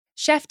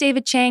Chef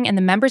David Chang and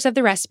the members of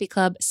the Recipe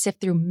Club sift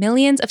through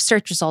millions of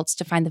search results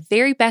to find the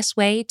very best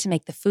way to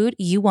make the food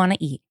you want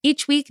to eat.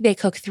 Each week, they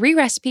cook 3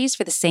 recipes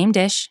for the same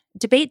dish,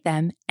 debate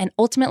them, and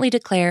ultimately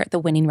declare the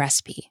winning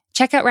recipe.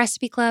 Check out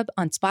Recipe Club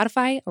on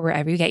Spotify or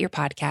wherever you get your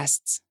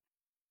podcasts.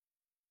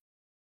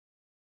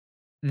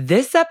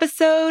 This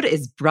episode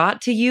is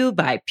brought to you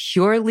by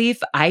Pure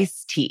Leaf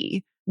Iced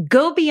Tea.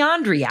 Go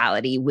beyond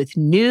reality with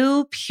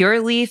new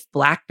Pure Leaf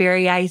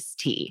Blackberry Iced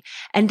Tea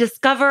and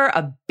discover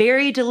a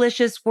berry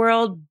delicious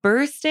world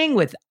bursting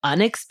with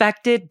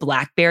unexpected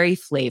blackberry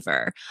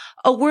flavor.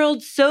 A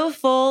world so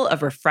full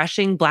of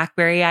refreshing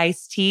blackberry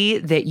iced tea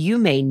that you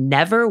may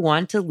never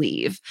want to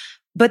leave.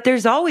 But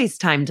there's always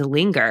time to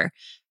linger.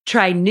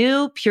 Try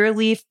new Pure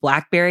Leaf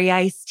Blackberry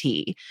Iced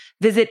Tea.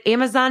 Visit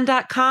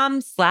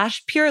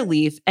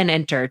Amazon.com/PureLeaf and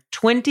enter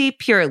 20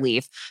 Pure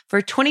Leaf for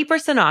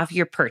 20% off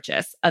your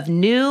purchase of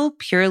new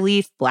Pure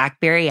Leaf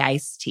Blackberry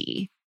Iced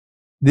Tea.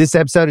 This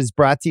episode is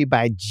brought to you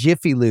by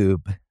Jiffy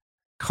Lube.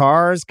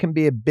 Cars can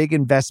be a big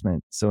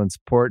investment, so it's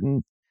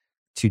important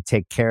to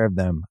take care of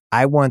them.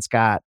 I once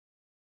got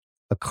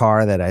a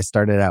car that I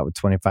started out with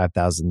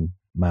 25,000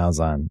 miles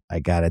on.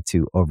 I got it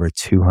to over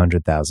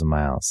 200,000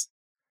 miles.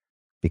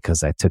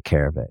 Because I took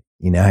care of it.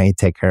 You know how you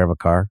take care of a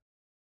car?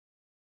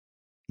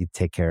 You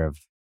take care of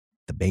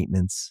the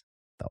maintenance,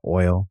 the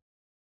oil,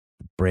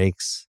 the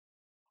brakes,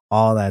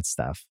 all that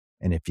stuff.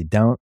 And if you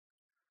don't,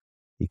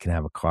 you can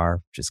have a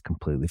car just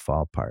completely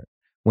fall apart.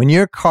 When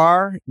your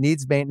car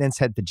needs maintenance,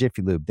 head to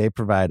Jiffy Lube. They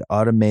provide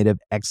automotive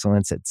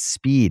excellence at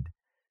speed.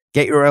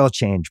 Get your oil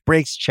change,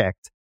 brakes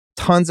checked,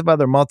 tons of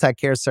other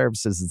multi-care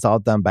services. It's all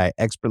done by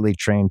expertly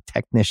trained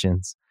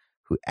technicians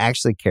who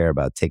actually care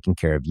about taking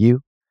care of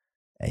you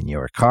and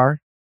your car.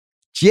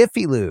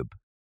 Jiffy Lube,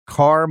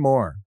 car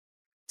more.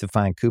 To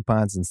find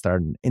coupons and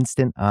start an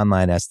instant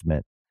online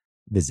estimate,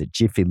 visit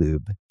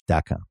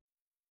jiffylube.com.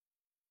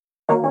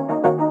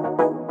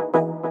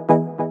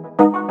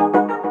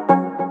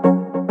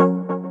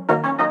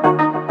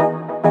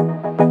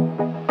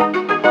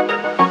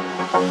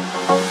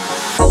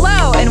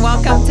 Hello and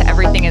welcome to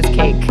Everything is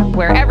Cake,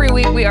 where every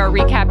week we are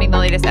recapping the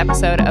latest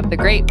episode of The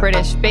Great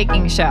British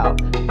Baking Show.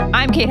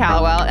 I'm Kate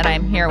Halliwell, and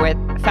I'm here with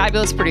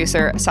fabulous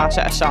producer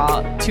Sasha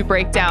Ashal to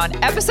break down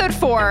episode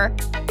 4,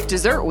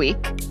 Dessert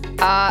Week.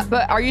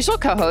 But our usual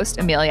co-host,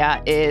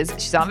 Amelia,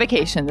 she's on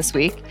vacation this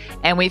week,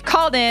 and we've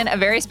called in a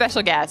very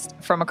special guest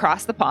from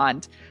across the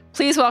pond.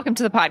 Please welcome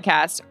to the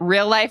podcast,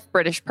 real-life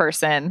British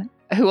person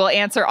who will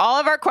answer all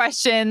of our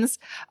questions,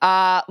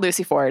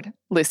 Lucy Ford.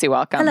 Lucy,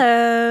 welcome.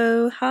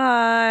 Hello.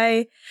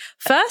 Hi.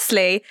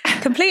 Firstly,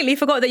 completely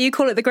forgot that you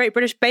call it the Great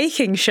British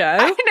Baking Show.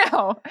 I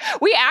know.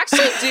 We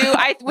actually do.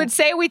 I would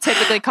say we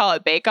typically call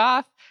it Bake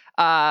Off.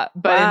 But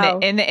wow.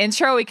 in the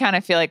intro, we kind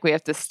of feel like we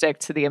have to stick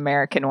to the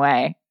American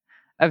way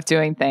of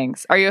doing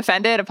things. Are you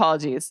offended?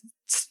 Apologies.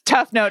 It's a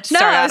tough note to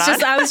start out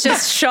on. I was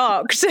just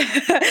shocked.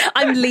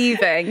 I'm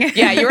leaving.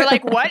 Yeah, you were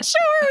like, what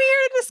show are we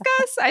here to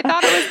discuss? I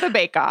thought it was the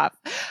Bake Off.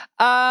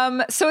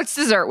 So it's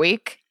Dessert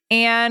Week.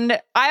 And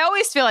I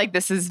always feel like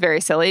this is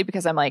very silly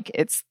because I'm like,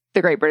 it's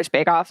the Great British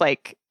Bake Off.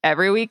 Like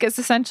every week is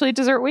essentially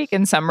Dessert Week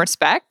in some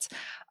respect.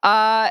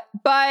 But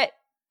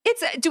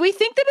do we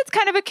think that it's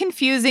kind of a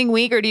confusing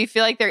week, or do you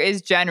feel like there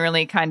is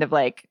generally kind of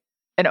like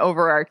an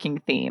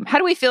overarching theme? How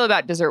do we feel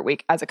about Dessert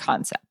Week as a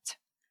concept?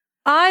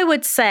 I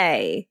would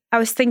say, I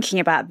was thinking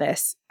about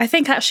this. I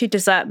think actually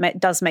dessert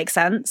does make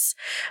sense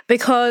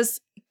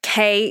because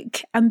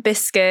cake and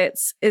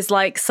biscuits is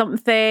like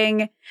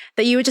something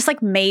that you would just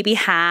like maybe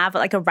have at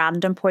like a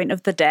random point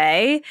of the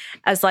day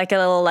as like a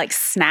little like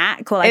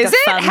snack or like is a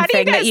fun How do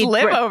you thing guys that you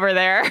live over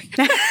there?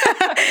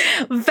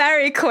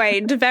 Very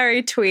quaint,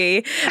 very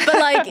twee. But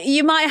like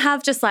you might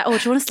have just like, oh,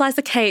 do you want to slice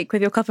a cake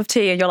with your cup of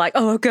tea? And you're like,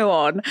 oh, go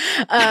on.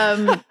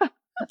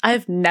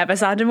 I've never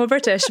sounded more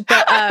British,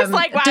 but I was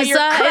like, wow, you're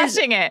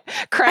crushing it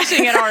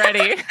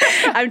already.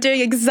 I'm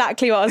doing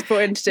exactly what I was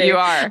brought in to do. You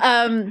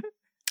are.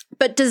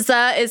 But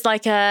dessert is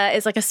like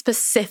a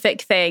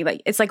specific thing.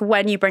 Like it's like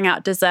when you bring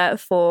out dessert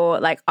for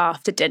like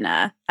after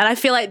dinner, and I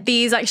feel like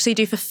these actually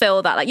do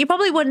fulfill that. Like you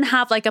probably wouldn't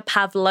have like a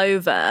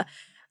pavlova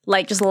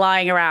like just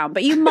lying around,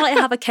 but you might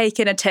have a cake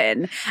in a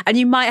tin, and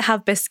you might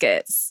have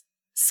biscuits.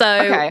 So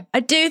okay. I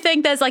do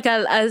think there's like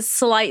a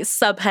slight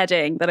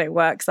subheading that it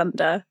works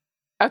under.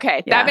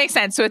 Okay, yeah. That makes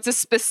sense. So it's a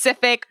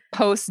specific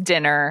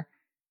post-dinner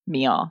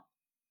meal.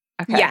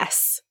 Okay.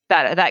 Yes.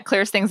 That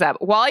clears things up.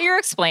 While you're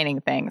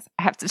explaining things,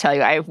 I have to tell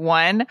you, I have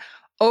one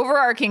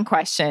overarching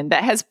question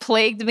that has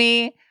plagued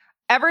me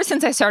ever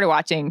since I started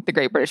watching The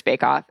Great British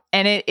Bake Off,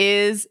 and it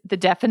is the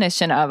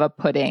definition of a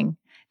pudding.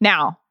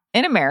 Now,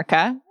 in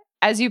America,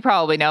 as you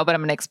probably know, but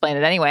I'm going to explain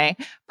it anyway,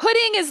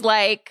 pudding is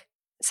like,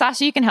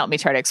 Sasha, you can help me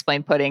try to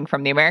explain pudding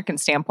from the American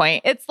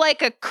standpoint. It's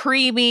like a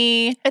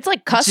creamy, it's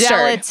like custard,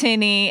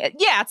 gelatiny.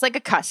 Yeah, it's like a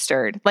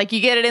custard. Like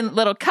you get it in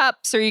little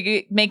cups, or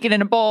you make it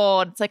in a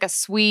bowl. And it's like a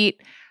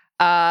sweet,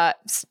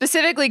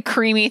 specifically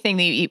creamy thing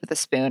that you eat with a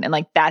spoon, and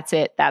like that's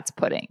it. That's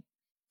pudding.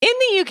 In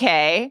the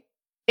UK,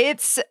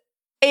 it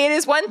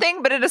is one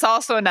thing, but it is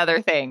also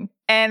another thing.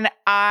 and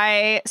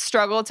I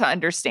struggle to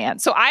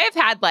understand. So I have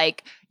had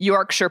like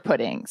Yorkshire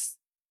puddings.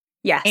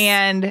 Yes.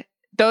 And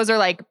those are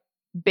like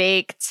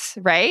baked,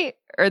 right?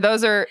 Or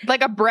those are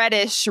like a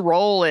breadish,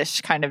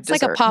 rollish kind of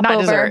dessert. Like a popover.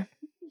 Not dessert.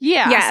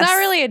 Yeah. Yes. It's not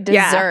really a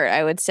dessert,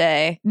 I would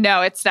say.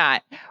 No, it's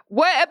not.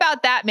 What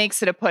about that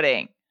makes it a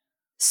pudding?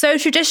 So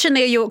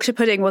traditionally, a Yorkshire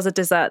pudding was a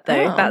dessert,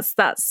 though. Oh.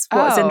 That's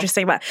what's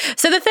interesting about it.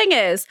 So the thing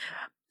is,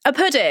 a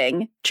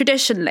pudding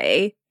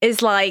traditionally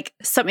is like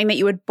something that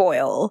you would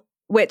boil,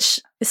 which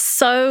is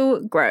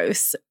so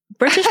gross.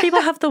 British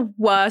people have the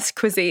worst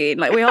cuisine.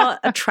 Like, we are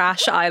a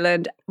trash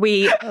island.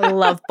 We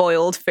love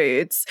boiled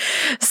foods.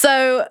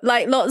 So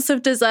like lots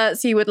of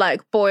desserts you would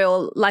like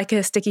boil, like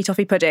a sticky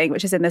toffee pudding,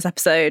 which is in this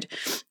episode.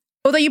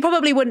 Although you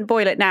probably wouldn't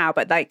boil it now,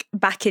 but like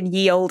back in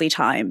ye olde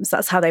times,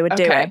 that's how they would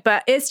do it.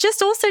 But it's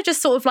just also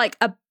just sort of like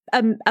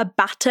a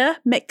batter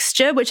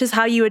mixture, which is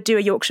how you would do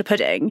a Yorkshire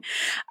pudding.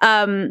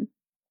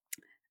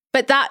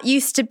 But that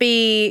used to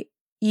be,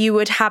 you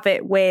would have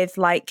it with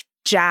like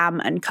jam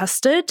and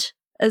custard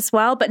as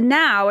well. But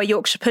now a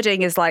Yorkshire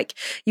pudding is like,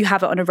 you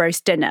have it on a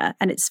roast dinner,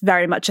 and it's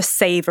very much a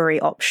savoury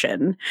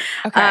option.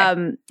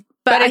 Okay.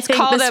 But I it's think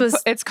called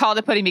it's called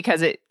a pudding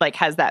because it like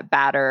has that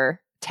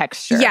batter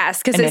texture.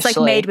 Yes, because it's like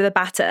made with a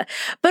batter.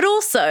 But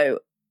also,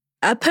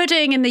 a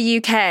pudding in the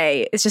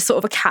UK is just sort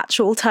of a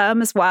catch-all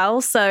term as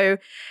well. So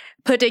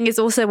pudding is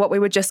also what we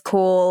would just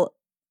call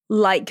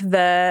like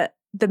the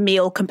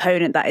meal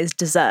component that is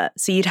dessert.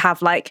 So you'd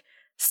have like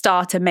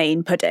starter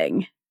main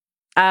pudding.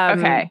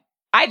 Okay.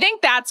 I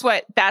think that's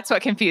what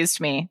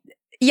confused me.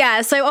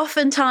 Yeah, so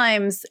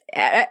oftentimes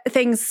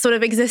things sort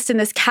of exist in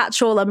this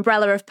catch-all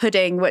umbrella of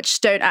pudding, which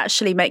don't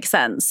actually make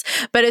sense.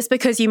 But it's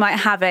because you might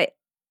have it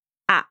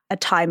at a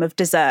time of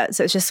dessert.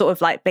 So it's just sort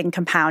of like being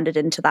compounded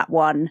into that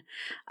one.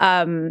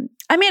 I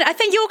mean, I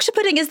think Yorkshire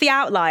pudding is the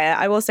outlier.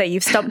 I will say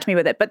you've stumped me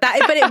with it, but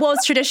it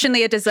was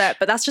traditionally a dessert,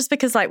 but that's just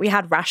because like we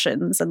had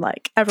rations and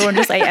like everyone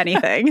just ate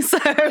anything. So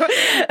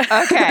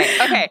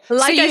okay.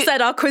 Like I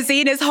said, our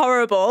cuisine is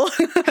horrible.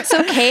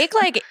 So cake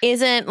like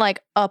isn't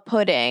like a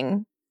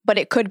pudding, but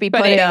it could be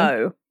pudding.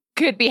 No.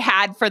 Could be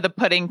had for the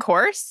pudding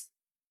course?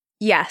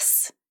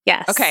 Yes.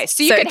 Okay,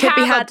 so you could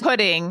have a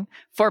pudding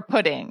for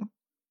pudding.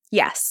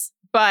 Yes.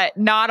 But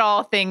not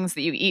all things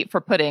that you eat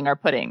for pudding are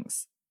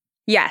puddings.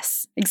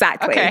 Yes,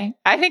 exactly. Okay,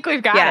 I think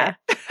we've got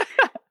it.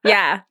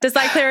 Yeah. Does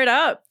that clear it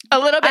up? A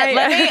little bit.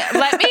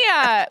 Let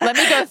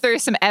me go through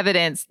some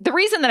evidence. The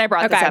reason that I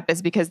brought this up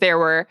is because there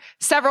were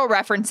several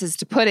references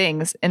to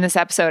puddings in this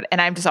episode, and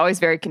I'm just always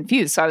very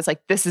confused. So I was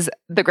like, this is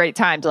the great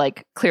time to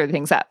like clear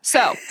things up.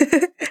 So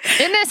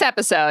in this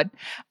episode,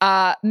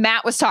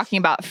 Matt was talking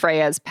about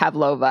Freya's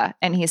pavlova,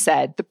 and he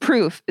said the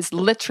proof is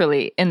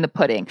literally in the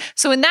pudding.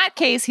 So in that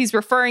case, he's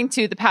referring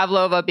to the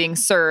pavlova being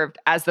served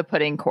as the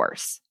pudding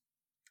course.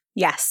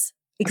 Yes.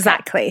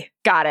 Exactly. Okay.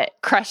 Got it.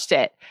 Crushed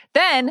it.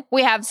 Then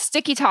we have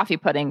sticky toffee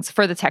puddings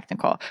for the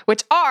technical,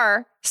 which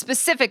are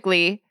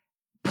specifically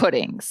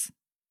puddings.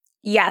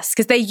 Yes,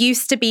 because they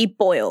used to be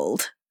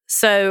boiled.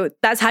 So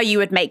that's how you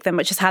would make them,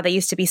 which is how they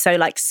used to be so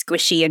like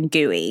squishy and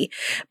gooey.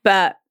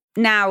 But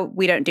now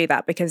we don't do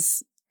that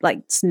because like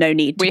it's no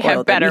need to boil them. We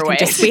have better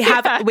ways.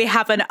 We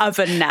have an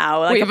oven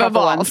now, like We've a proper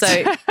one. evolved.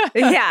 So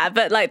yeah,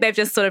 but like they've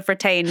just sort of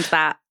retained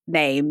that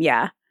name.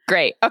 Yeah.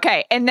 Great.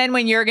 Okay. And then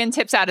when Jurgen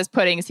tips out his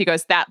puddings, he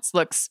goes, that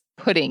looks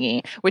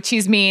puddingy, which he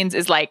means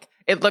is like,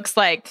 it looks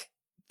like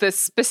the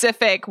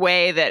specific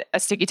way that a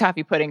sticky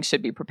toffee pudding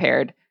should be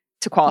prepared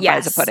to qualify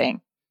as a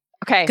pudding.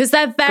 Okay. Because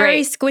they're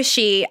very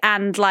squishy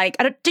and like,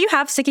 do you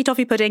have sticky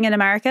toffee pudding in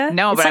America?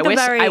 No, it's but like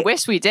I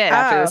wish we did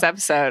after this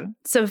episode.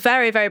 It's a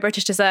very, very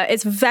British dessert.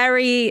 It's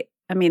very...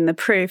 I mean, the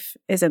proof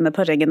is in the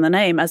pudding, in the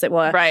name, as it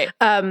were. Right.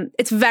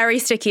 It's very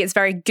sticky. It's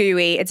very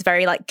gooey. It's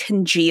very like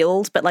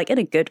congealed, but like in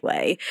a good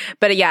way.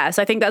 But yeah,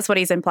 so I think that's what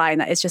he's implying,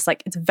 that it's just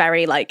like, it's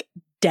very like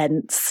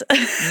dense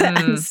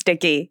and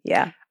sticky.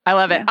 Yeah. I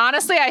love it.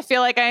 Honestly, I feel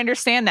like I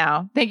understand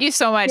now. Thank you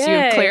so much.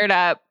 Yay. You've cleared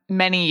up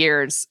many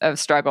years of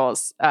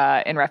struggles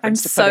in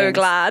reference to puddings. I'm so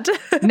glad.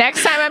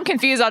 Next time I'm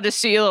confused, I'll just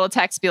shoot you a little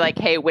text, be like,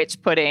 hey,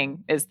 which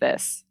pudding is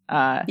this?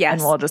 Yes.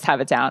 And we'll just have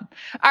it down.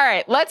 All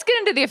right, let's get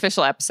into the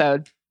official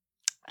episode.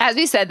 As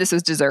we said, this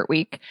was dessert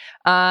week.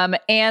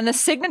 And the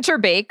signature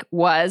bake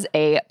was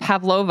a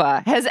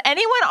pavlova. Has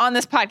anyone on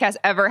this podcast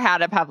ever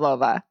had a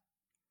pavlova?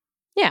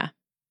 Yeah.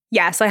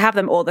 Yes, I have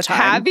them all the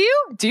time. Have you?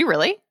 Do you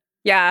really?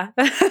 Yeah.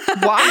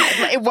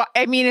 Why?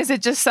 I mean, is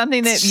it just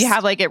something that you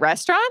have like at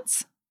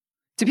restaurants?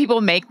 Do people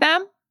make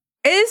them?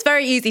 It is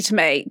very easy to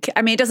make.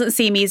 I mean, it doesn't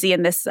seem easy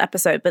in this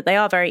episode, but they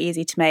are very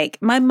easy to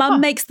make. My mum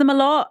makes them a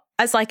lot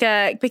as like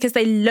because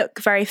they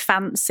look very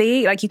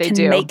fancy. Like you can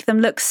make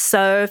them look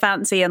so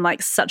fancy and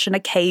like such an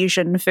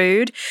occasion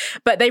food,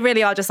 but they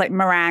really are just like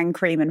meringue,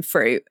 cream and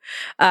fruit.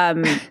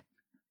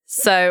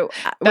 So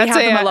we have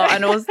them a lot.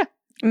 And also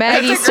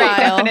Maggie That's a great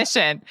style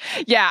definition.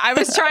 Yeah, I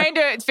was trying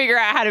to figure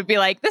out how to be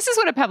like, this is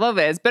what a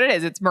pavlova is, but it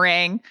is. It's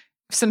meringue,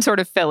 some sort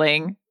of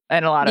filling,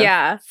 and a lot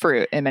of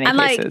fruit in many cases. And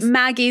like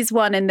Maggie's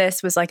one in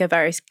this was like a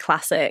very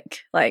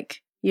classic,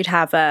 like you'd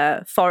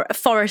have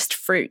forest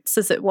fruits,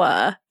 as it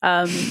were,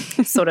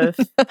 sort of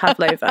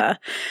pavlova.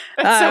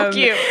 That's so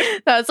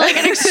cute. That's like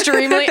an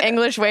extremely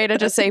English way to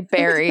just say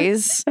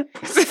berries.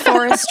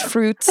 Forest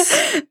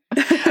fruits.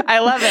 I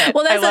love it.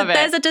 Well,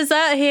 there's a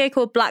dessert here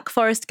called Black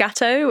Forest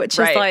Gâteau, which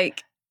is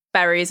like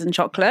berries and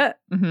chocolate.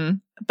 Mm-hmm.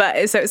 But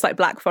it's like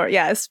Black Forest.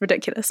 Yeah, it's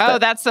ridiculous. Oh,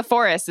 that's the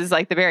forest is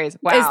like the berries.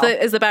 Wow.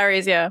 Is the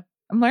berries, yeah.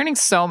 I'm learning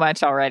so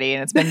much already,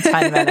 and it's been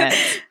 10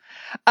 minutes.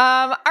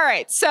 All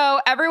right. So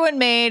everyone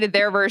made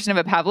their version of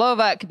a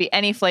pavlova. It could be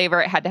any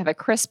flavor. It had to have a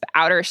crisp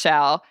outer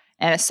shell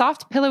and a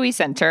soft, pillowy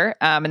center.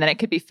 And then it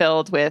could be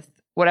filled with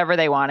whatever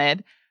they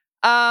wanted.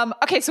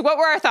 Okay. So what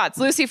were our thoughts?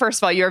 Lucy, first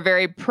of all, you're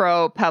very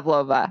pro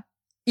pavlova.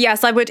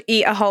 Yes, I would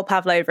eat a whole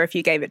pavlova if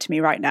you gave it to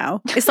me right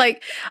now. It's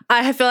like,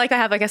 I feel like I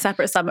have like a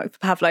separate stomach for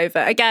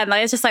pavlova. Again,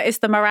 like it's just like, it's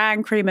the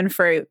meringue, cream and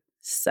fruit.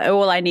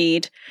 So all I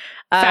need.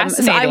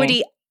 Fascinating.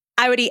 So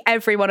I would eat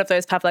every one of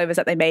those pavlovas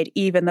that they made,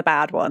 even the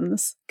bad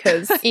ones.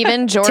 Because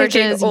even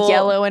George's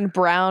yellow and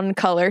brown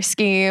color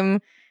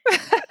scheme.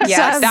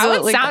 Yes,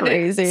 that would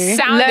crazy.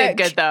 Sounded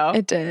good though.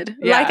 It did.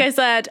 Yeah. Like I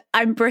said,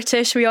 I'm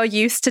British. We are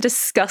used to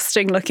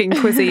disgusting looking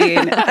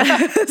cuisine.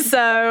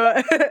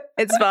 So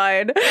it's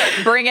fine.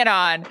 Bring it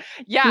on.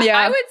 Yeah,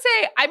 I would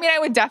say, I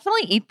would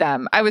definitely eat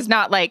them. I was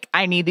not like,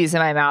 I need these in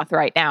my mouth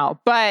right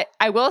now. But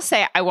I will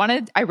say, I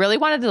really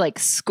wanted to like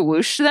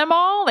squoosh them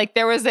all. Like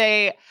there was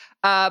a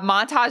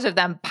montage of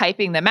them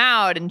piping them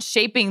out and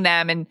shaping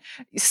them and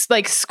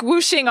like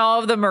squooshing all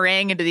of the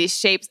meringue into these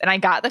shapes. And I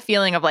got the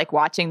feeling of like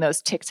watching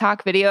those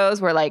TikTok videos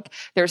where like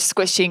they're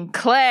squishing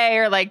clay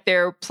or like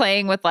they're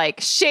playing with like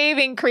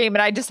shaving cream.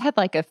 And I just had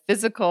like a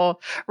physical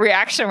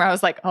reaction where I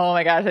was like, oh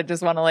my gosh, I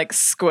just want to like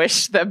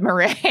squish the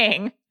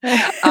meringue.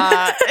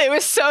 It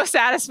was so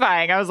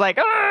satisfying. I was like,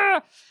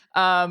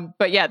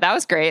 but yeah, that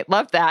was great.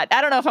 Loved that.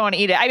 I don't know if I want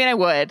to eat it. I mean, I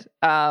would,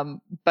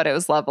 but it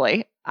was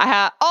lovely.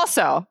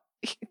 Also,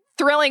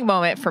 thrilling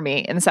moment for me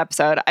in this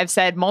episode. I've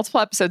said multiple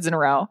episodes in a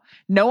row.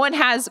 No one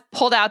has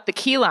pulled out the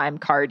key lime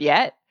card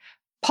yet.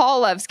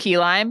 Paul loves key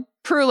lime.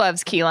 Prue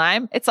loves key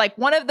lime. It's like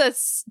one of the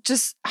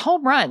just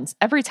home runs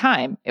every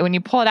time when you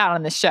pull it out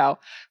on this show.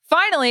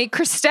 Finally,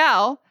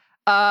 Christelle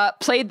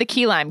played the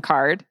key lime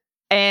card,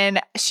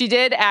 and she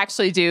did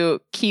actually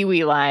do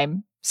kiwi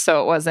lime.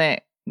 So it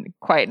wasn't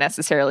quite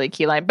necessarily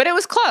key lime, but it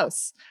was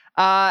close.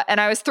 And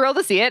I was thrilled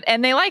to see it,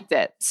 and they liked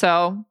it.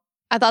 So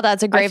I thought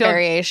that's a great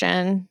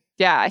variation.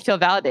 Yeah, I feel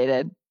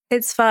validated.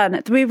 It's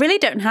fun. We really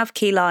don't have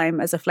key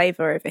lime as a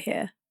flavor over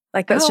here.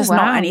 Like that's just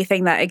not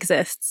anything that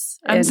exists.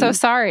 I'm so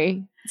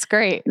sorry. It's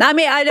great. I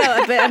mean, I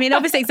know, but I mean,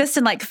 obviously it exists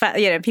in like,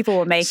 people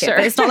will make it,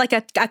 but it's not like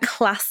a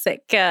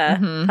classic,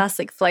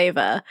 classic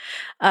flavor.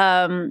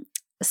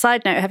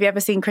 Side note, have you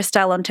ever seen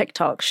Christelle on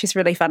TikTok? She's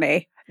really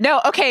funny.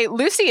 No. Okay.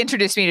 Lucy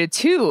introduced me to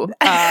two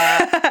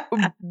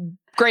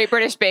Great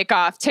British Bake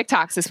Off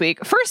TikToks this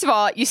week. First of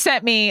all, you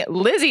sent me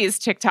Lizzie's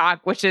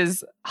TikTok, which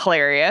is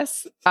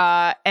hilarious.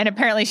 And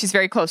apparently she's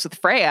very close with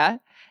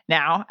Freya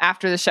now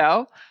after the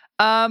show.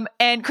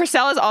 And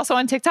Christelle is also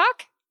on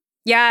TikTok.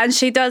 Yeah, and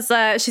she does.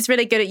 She's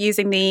really good at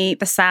using the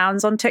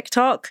sounds on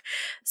TikTok.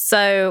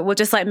 So we'll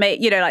just like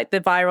make, like the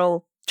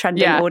viral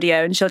trending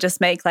audio, and she'll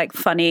just make like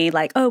funny,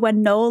 like, oh,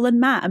 when Noel and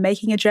Matt are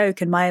making a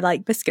joke and my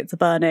like biscuits are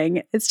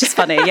burning. It's just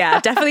funny.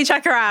 Yeah, definitely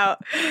check her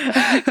out.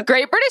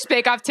 Great British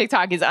Bake Off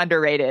TikTok is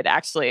underrated,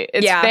 actually.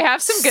 They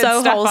have some good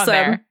stuff wholesome on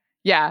there.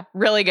 Yeah,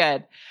 really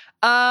good.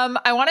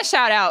 I want to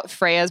shout out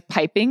Freya's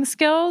piping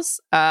skills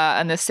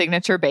on the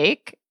signature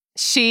bake.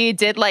 She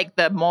did like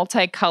the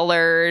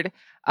multicolored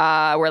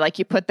where like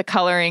you put the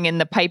coloring in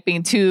the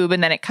piping tube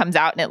and then it comes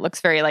out and it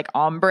looks very like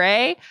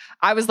ombre.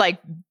 I was like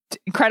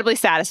incredibly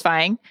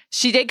satisfying.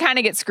 She did kind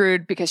of get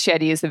screwed because she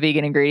had to use the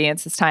vegan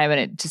ingredients this time and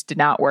it just did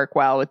not work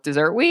well with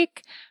dessert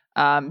week.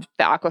 The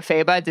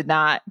aquafaba did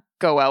not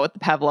go well with the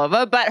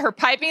pavlova, but her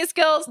piping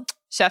skills,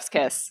 chef's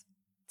kiss.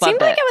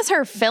 Seemed like it was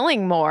her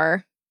filling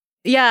more.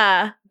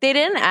 Yeah. They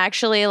didn't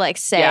actually like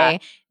say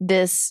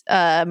this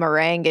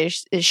meringue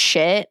is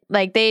shit.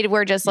 Like they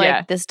were just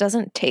like, this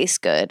doesn't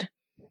taste good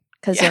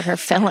because of her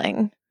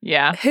filling.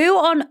 Yeah. Who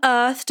on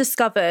earth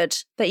discovered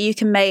that you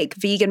can make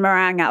vegan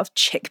meringue out of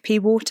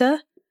chickpea water?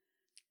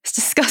 It's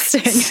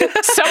disgusting.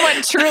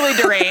 Someone truly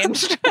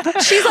deranged.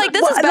 She's like,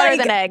 this is better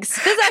than eggs.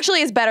 This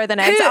actually is better than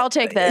eggs. I'll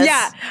take this.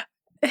 Yeah.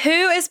 Who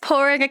is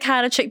pouring a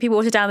can of chickpea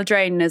water down the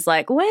drain and is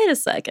like, wait a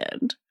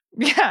second.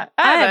 Yeah,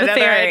 I have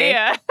another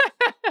idea.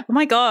 Oh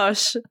my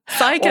gosh.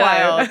 Psycho.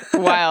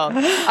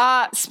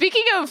 Wild.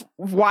 Speaking of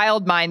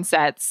wild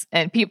mindsets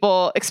and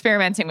people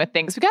experimenting with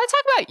things, we got to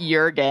talk about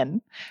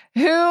Jurgen,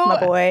 who my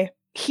boy.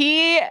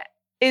 He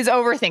is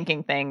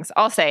overthinking things.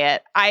 I'll say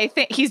it. I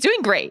think he's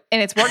doing great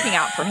and it's working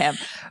out for him.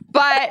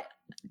 But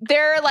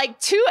there are like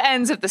two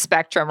ends of the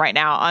spectrum right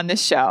now on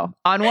this show.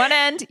 On one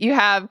end, you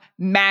have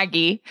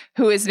Maggie,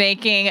 who is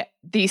making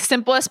the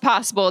simplest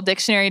possible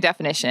dictionary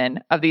definition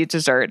of these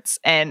desserts.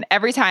 And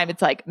every time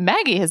it's like,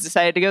 Maggie has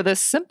decided to go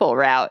this simple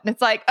route. And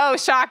it's like, oh,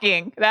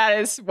 shocking. That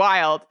is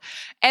wild.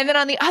 And then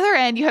on the other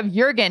end, you have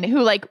Jurgen,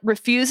 who like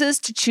refuses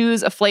to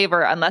choose a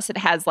flavor unless it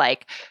has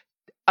like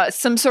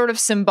some sort of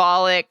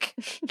symbolic,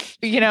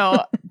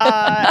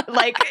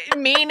 like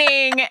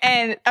meaning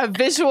and a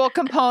visual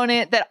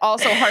component that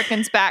also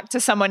harkens back to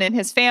someone in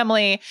his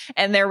family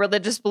and their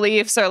religious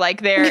beliefs or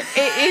like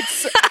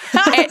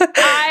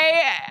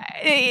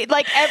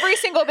like every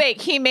single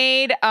bake he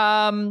made,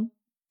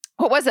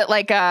 what was it?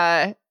 Like,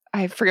 I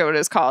forget what it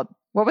was called.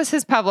 What was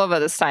his pavlova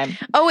this time?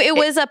 Oh, it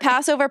was a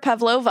Passover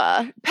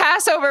pavlova.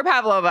 Passover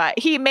pavlova.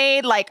 He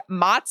made like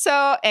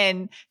matzo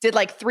and did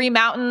like 3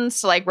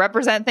 mountains to like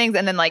represent things.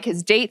 And then like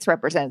his dates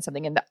represented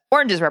something and the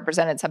oranges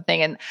represented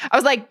something. And I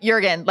was like,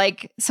 Jürgen,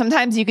 like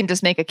sometimes you can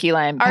just make a key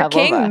lime pavlova. Our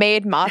king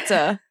made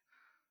matzah.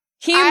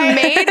 He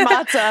made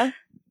matzah.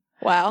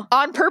 Wow.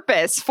 On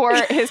purpose for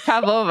his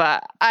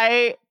pavlova.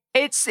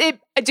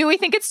 Do we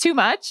think it's too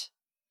much?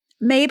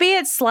 Maybe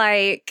it's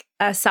like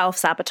a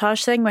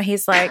self-sabotage thing where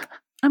he's like,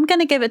 I'm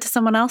going to give it to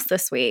someone else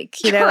this week.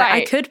 Like,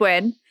 I could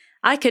win.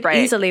 I could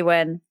easily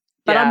win,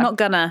 but I'm not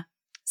gonna.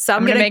 So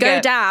I'm going to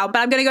go down, but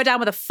I'm going to go down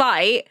with a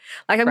fight.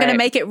 Like I'm going to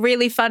make it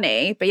really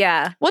funny. But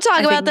yeah. We'll talk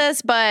about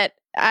this, but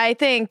I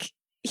think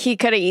he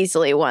could have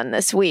easily won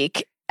this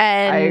week.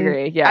 And I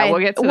agree. Yeah, we'll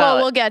get to that. Well,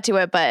 we'll get to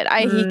it, but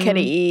he could have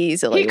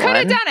easily He could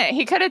have done it.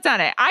 He could have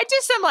done it. I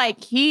just am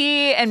like,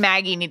 he and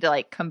Maggie need to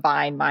like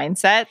combine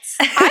mindsets.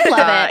 I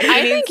love it.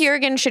 I think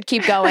Jürgen should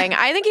keep going.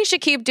 I think he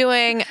should keep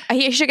doing,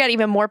 he should get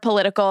even more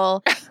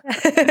political.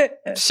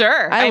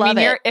 Sure. I love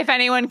it. If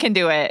anyone can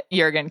do it,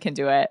 Jürgen can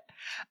do it.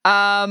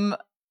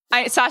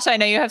 Sasha, I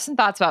know you have some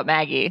thoughts about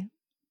Maggie.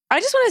 I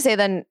just want to say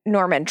that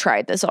Norman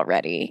tried this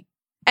already.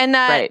 And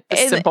that the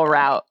simple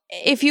route.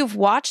 If you've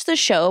watched the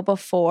show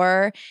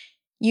before,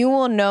 you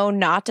will know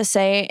not to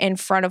say in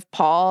front of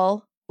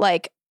Paul,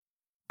 like,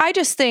 I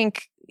just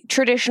think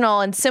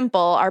traditional and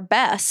simple are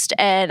best.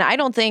 And I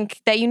don't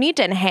think that you need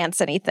to enhance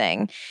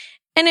anything.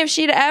 And if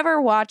she'd ever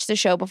watched the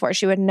show before,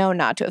 she would know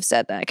not to have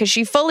said that because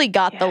she fully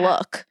got the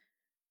look.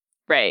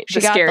 Right.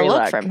 She got the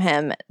look from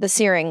him, the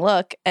searing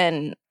look.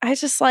 And I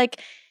just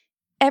like,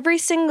 every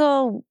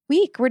single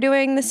week we're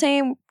doing the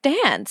same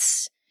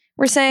dance.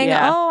 We're saying,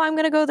 I'm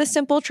going to go the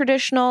simple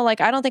traditional. Like,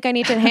 I don't think I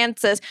need to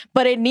enhance this,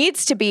 but it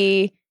needs to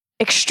be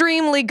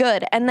extremely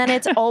good. And then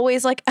it's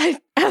always like an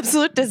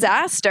absolute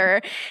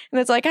disaster.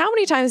 And it's like, how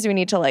many times do we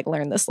need to like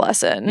learn this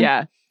lesson?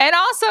 Yeah. And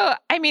also,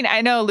 I mean,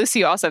 I know Lucy,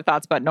 you also have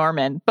thoughts about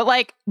Norman, but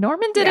like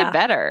Norman did it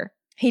better.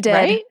 He did.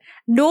 Right?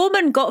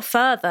 Norman got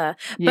further.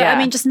 But I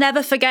mean, just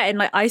never forgetting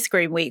like ice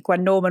cream week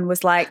when Norman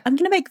was like, I'm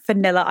going to make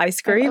vanilla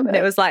ice cream. And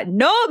it was like,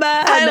 Norman!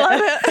 I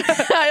love it.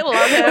 I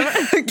love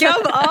him.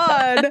 Come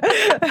on.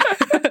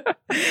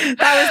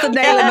 That was the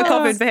nail in the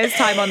coffin for his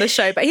time on the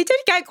show. But he did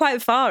get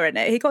quite far in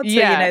it. He got to,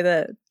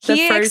 the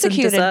he frozen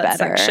dessert better.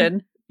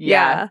 section.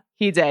 Yeah,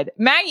 he did.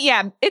 Maggie,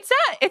 it's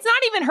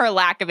not even her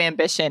lack of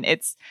ambition.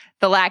 It's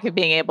the lack of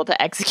being able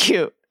to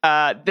execute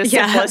the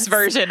simplest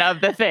version of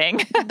the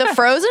thing. The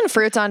frozen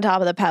fruits on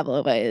top of the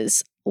pavlova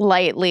is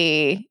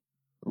lightly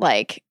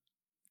like,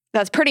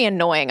 that's pretty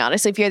annoying,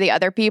 honestly, if you're the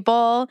other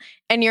people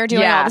and you're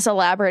doing all this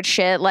elaborate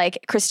shit.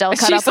 Like Christelle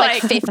cut up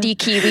like 50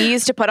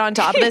 kiwis to put on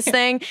top of this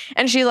thing.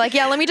 And she's like,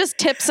 let me just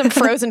tip some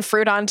frozen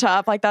fruit on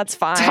top. Like, that's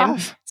fine.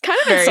 Tough. It's kind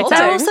of insulting.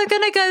 They're also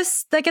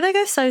they're gonna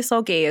go so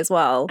soggy as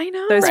well. I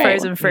know. Those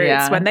frozen fruits.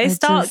 Yeah. When they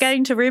start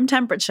getting to room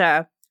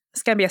temperature,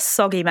 it's gonna be a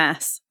soggy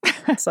mess.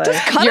 So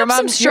just cut up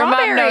some strawberries. Your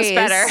mom knows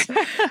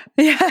better.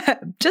 Yeah,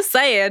 just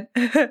saying.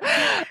 Cut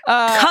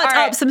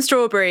up some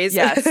strawberries.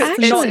 Yes, it's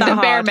not that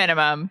hard.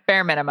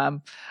 Bare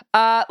minimum.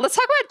 Let's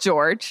talk about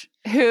George,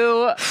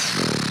 who,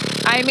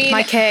 I mean,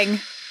 my king.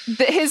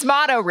 His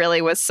motto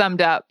really was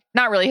summed up.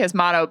 Not really his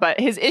motto,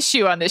 but his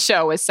issue on the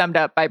show was summed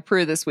up by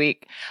Prue this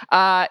week.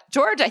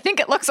 George, I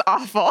think it looks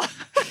awful.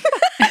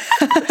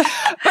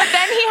 But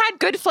then he had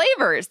good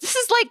flavors. This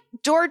is like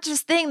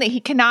George's thing that he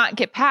cannot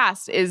get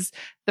past is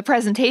the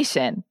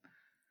presentation.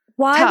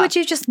 Why would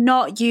you just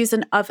not use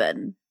an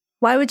oven?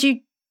 Why would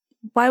you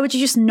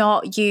just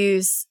not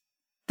use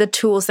the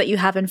tools that you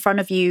have in front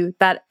of you?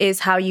 That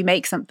is how you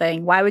make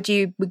something. Why would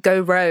you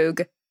go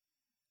rogue,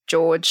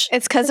 George?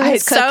 It's because of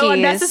his cookies. So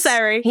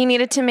unnecessary. He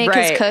needed to make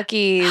his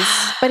cookies,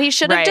 but he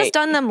should have just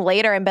done them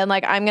later and been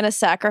like, I'm going to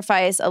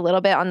sacrifice a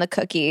little bit on the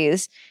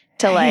cookies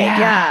to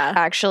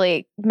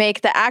actually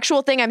make the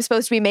actual thing I'm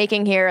supposed to be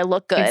making here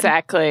look good.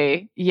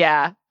 Exactly.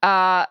 Yeah.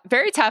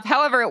 Very tough.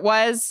 However, it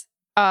was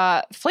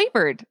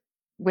flavored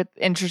with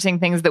interesting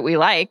things that we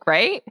like,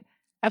 right?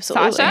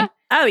 Absolutely. Sasha?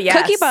 Oh,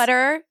 yeah. Cookie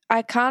butter,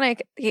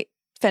 iconic,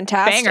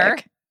 fantastic. Banger.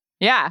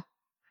 Yeah.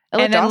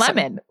 And then awesome.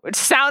 lemon, which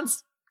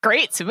sounds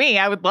great to me.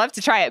 I would love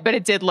to try it, but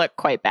it did look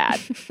quite bad.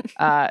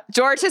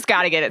 George has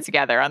got to get it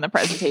together on the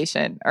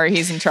presentation or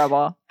he's in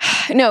trouble.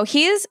 No,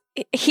 he's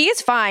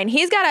fine.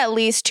 He's got at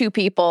least 2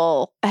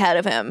 people ahead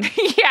of him.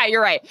 Yeah,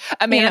 you're right.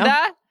 Amanda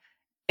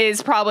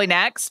is probably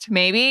next,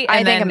 maybe.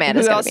 And I think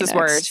Amanda's who gonna else be is next.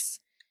 worse?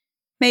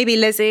 Maybe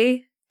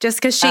Lizzie, just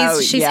because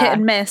she's hit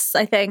and miss,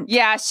 I think.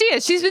 Yeah, she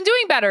is. She's been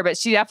doing better, but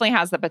she definitely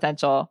has the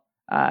potential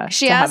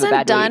She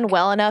hasn't done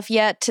well enough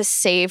yet to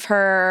save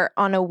her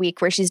on a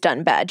week where she's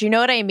done bad. Do you know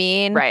what I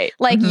mean? Right.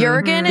 Like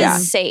Jurgen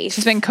is safe.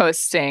 She's been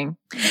coasting.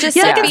 Just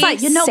Jurgen's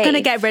like, you're not going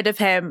to get rid of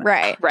him.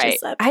 Right.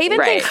 I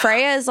even think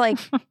Freya is like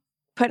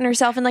putting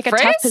herself in like a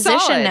tough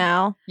position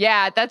now.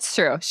 Yeah, that's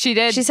true. She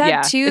did. She's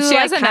had two she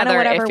has like, another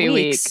iffy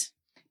week.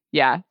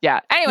 Yeah.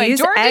 Anyway,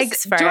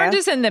 George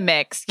is in the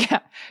mix. Yeah.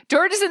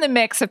 George is in the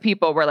mix of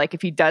people where like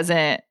if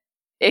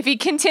he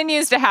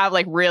continues to have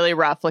like really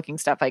rough looking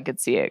stuff, I could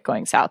see it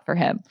going south for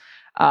him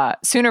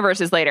sooner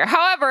versus later.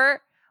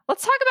 However,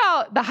 let's talk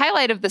about the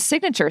highlight of the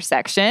signature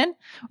section,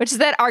 which is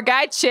that our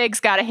guy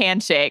Chigs got a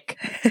handshake.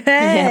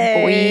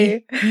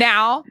 Hey. Yeah, boy.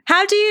 Now,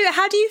 how do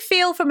you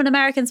feel from an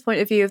American's point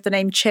of view of the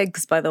name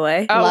Chigs, by the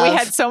way? Oh, we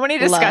had so many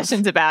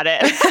discussions about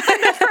it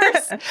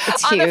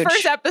on the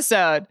first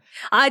episode.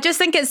 I just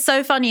think it's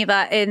so funny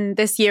that in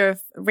this year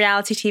of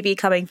reality TV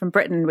coming from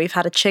Britain, we've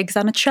had a Chigs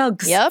and a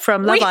Chugs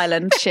from Love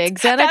Island.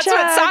 Chigs and a Chugs. That's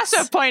what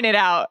Sasha pointed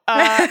out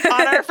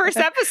on our first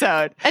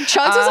episode. And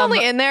Chugs was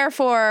only in there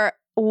for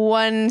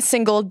one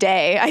single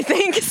day, I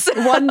think. So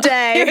one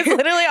day. He was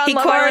literally on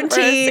Love Island for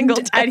a single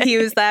day. And he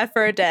was there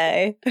for a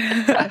day.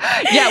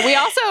 Yeah, we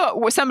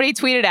also, somebody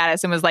tweeted at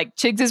us and was like,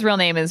 Chigs' real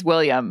name is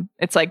William.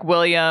 It's like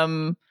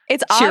William.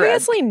 It's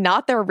obviously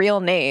not their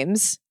real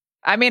names.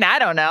 I mean, I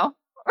don't know.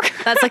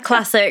 That's a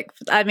classic.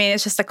 I mean,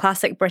 it's just a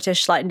classic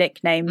British like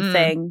nickname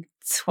thing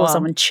to call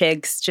someone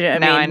Chigs. Do you know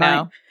what I mean? I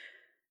know. Like,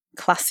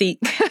 classic.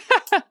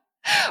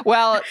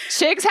 Well,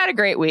 Chigs had a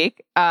great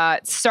week.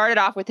 Started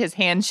off with his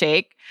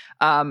handshake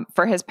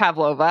for his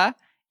Pavlova.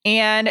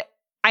 And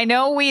I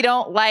know we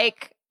don't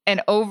like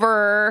an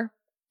over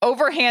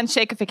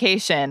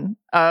handshakification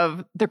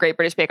of the Great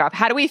British Bake Off.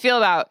 How do we feel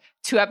about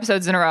 2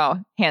 episodes in a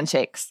row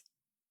handshakes?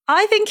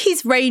 I think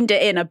he's reined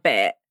it in a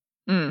bit.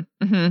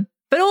 Mm-hmm.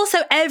 But also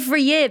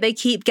every year they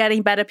keep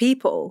getting better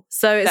people.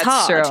 So it's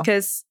hard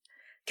because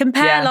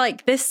compare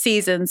like this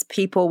season's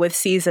people with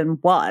season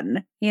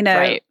 1, you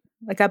know,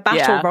 like a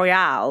battle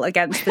royale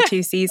against the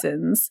 2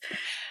 seasons.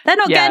 They're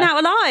not getting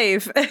out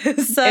alive.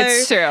 So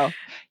it's true.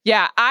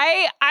 Yeah,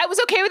 I was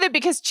okay with it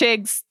because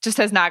Chigs just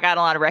has not gotten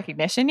a lot of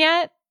recognition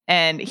yet.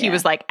 And he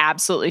was like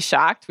absolutely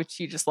shocked,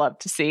 which you just love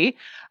to see.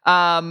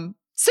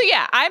 So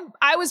yeah,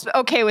 I was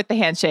okay with the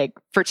handshake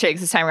for Chigs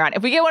this time around.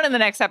 If we get one in the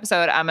next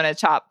episode, I'm going to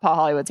chop Paul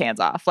Hollywood's hands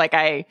off. Like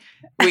it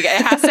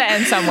has to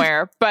end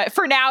somewhere. But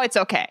for now, it's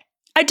okay.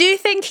 I do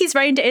think he's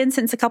reined it in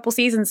since a couple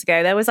seasons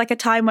ago. There was like a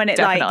time when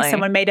like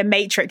someone made a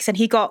Matrix and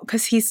he got,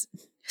 because he's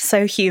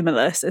so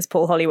humorless as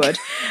Paul Hollywood,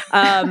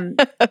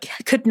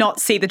 could not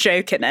see the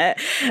joke in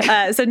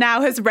it. So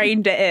now has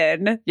reined it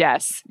in.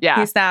 Yes. Yeah.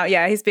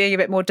 He's being a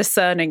bit more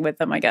discerning with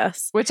them, I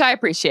guess. Which I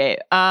appreciate.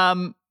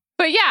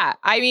 But yeah,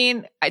 I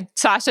mean,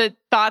 Sasha,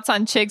 thoughts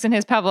on Chigs and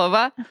his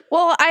Pavlova?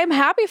 Well, I'm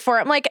happy for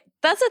him. Like,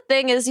 that's the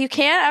thing is you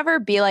can't ever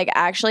be like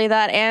actually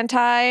that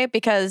anti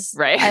because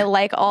I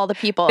like all the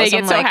people. They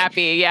get so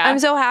happy. Yeah. I'm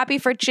so happy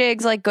for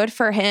Chigs. Like, good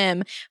for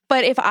him.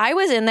 But if I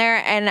was in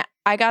there and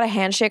I got a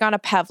handshake on a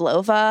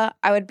Pavlova,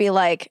 I would be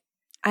like,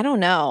 I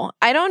don't know.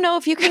 I don't know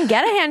if you can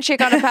get a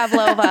handshake on a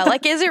Pavlova.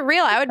 Like, is it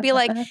real? I would be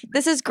like,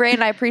 this is great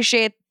and I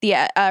appreciate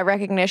the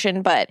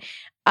recognition, but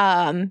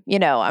you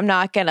know, I'm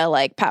not gonna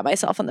like pat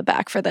myself on the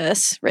back for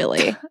this,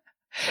 really.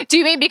 Do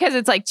you mean because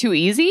it's like too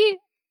easy?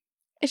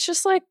 It's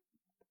just like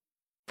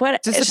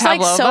what? Just it's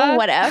like so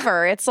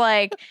whatever. It's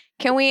like,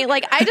 can we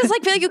like? I just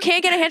like feel like you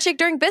can't get a handshake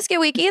during Biscuit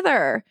Week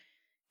either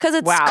because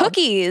it's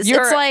cookies.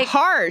 You're it's like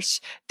harsh.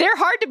 They're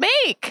hard to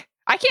make.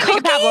 I can't make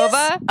a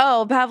Pavlova.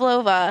 Oh,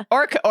 Pavlova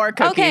or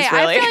cookies. Okay,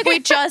 really. I feel like we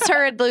just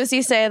heard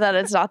Lucy say that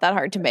it's not that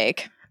hard to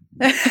make.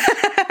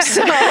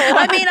 So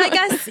I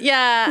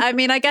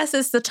mean, I guess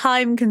it's the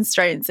time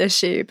constraints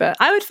issue, but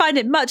I would find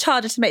it much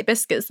harder to make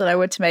biscuits than I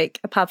would to make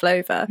a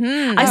Pavlova.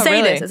 I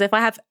say this as if I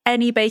have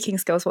any baking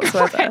skills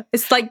whatsoever.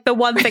 It's like the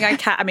one thing I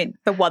can't. I mean,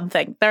 the one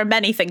thing. There are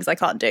many things I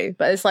can't do,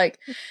 but it's like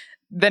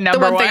the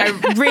number one thing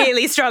I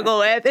really struggle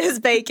with is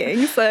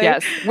baking. So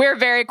yes, we're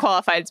very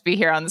qualified to be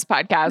here on this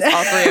podcast,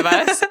 all 3 of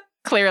us.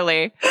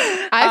 Clearly,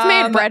 I've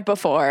made bread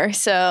before,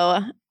 so.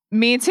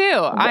 Me too.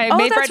 I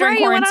made bread during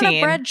quarantine. You went on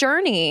a bread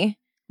journey.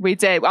 We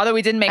did, although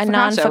we didn't make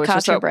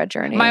focaccia bread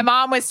journey. My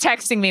mom was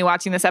texting me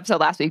watching this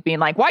episode last week being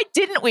like, why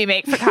didn't we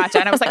make focaccia?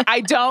 And I was like, I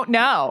don't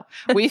know.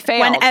 We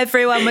failed. When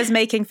everyone was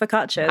making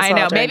focaccia. I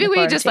know. Maybe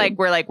we just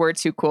we're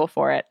too cool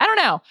for it. I don't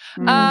know.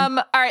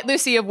 All right,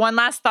 Lucy, you have one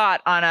last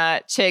thought on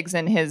Chigs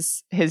and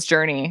his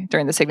journey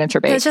during the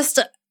signature bake. There's just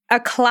a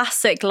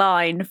classic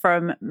line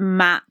from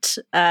Matt.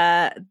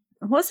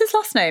 What's his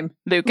last name?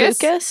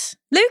 Lucas. I was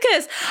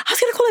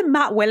going to call him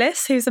Matt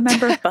Willis, who's a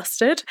member of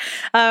Busted.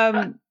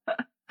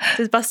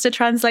 Does Busted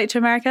translate to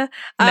America?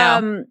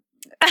 No.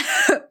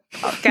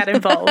 I'll get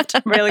involved.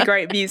 Really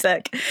great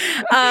music.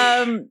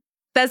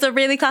 There's a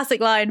really classic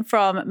line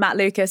from Matt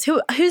Lucas,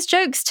 whose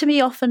jokes to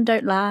me often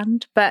don't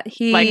land, but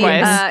he made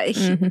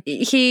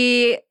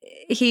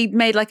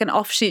like an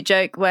offshoot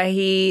joke where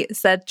he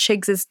said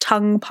Chigs'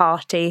 tongue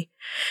party,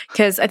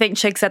 because I think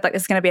Chigs said like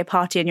there's going to be a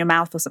party in your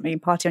mouth or something,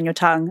 party on your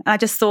tongue. And I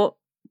just thought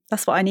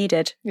that's what I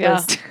needed.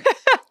 Yeah.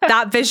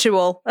 that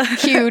visual.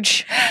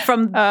 Huge.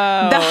 From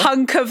the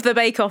hunk of the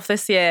Bake Off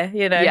this year,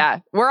 you know? Yeah,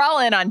 we're all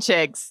in on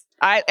Chigs.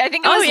 I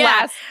think it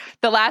was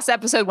the last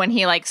episode when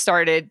he like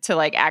started to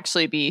like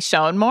actually be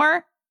shown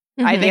more.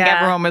 I think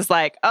everyone was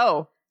like,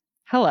 oh,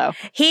 hello.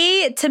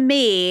 He, to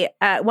me,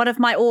 one of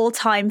my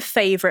all-time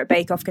favorite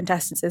Bake Off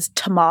contestants is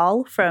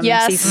Tamal from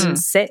season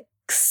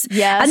 6.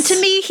 Yes. And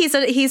to me,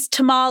 he's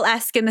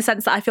Tamal-esque in the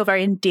sense that I feel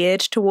very endeared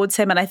towards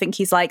him. And I think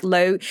he's like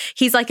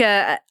he's like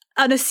a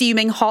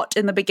unassuming hot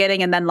in the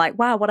beginning and then like,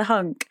 wow, what a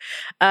hunk.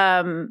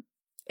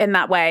 In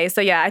that way.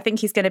 So yeah, I think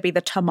he's going to be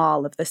the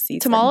Tamal of this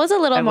season. Tamal is a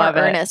little more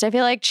earnest. I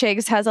feel like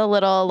Chigs has a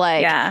little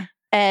like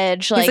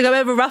edge. Like, he's like a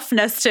bit of a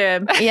roughness to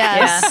him.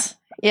 Yes.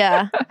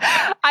 Yeah.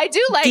 I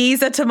do like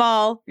Geezer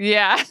Tamal.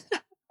 Yeah.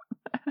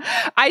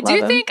 I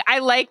do think I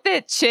like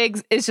that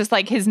Chigs is just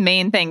like his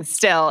main thing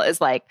still is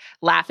like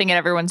laughing at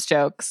everyone's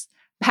jokes,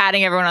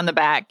 patting everyone on the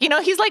back. You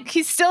know,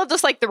 he's still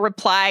just like the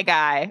reply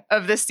guy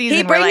of this season.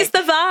 He brings the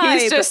vibe.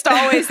 He's just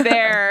always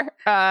there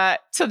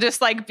to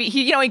just like be,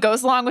 he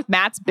goes along with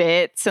Matt's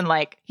bits and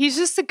like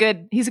he's a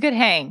good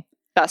hang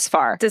thus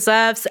far.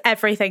 Deserves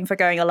everything for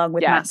going along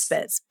with Matt's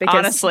bits. Because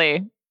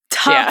honestly,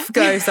 tough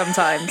go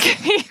sometimes.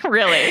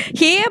 Really.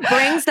 He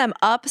brings them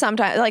up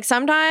sometimes. Like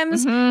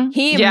sometimes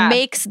he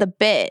makes the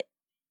bit,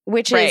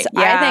 which is,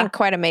 I think,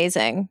 quite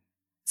amazing.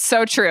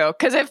 So true.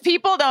 Because if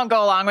people don't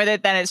go along with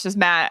it, then it's just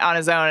Matt on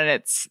his own and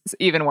it's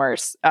even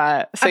worse.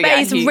 I bet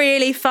he's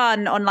really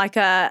fun on like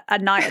a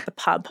night at the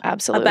pub.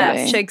 Absolutely. I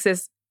bet Chigs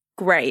is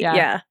great.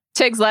 Yeah.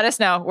 Chigs, let us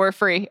know. We're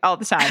free all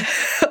the time.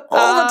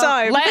 All the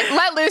time.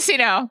 Let Lucy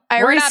know.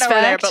 We're not over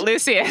there, but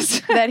Lucy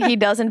is. That he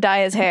doesn't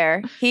dye his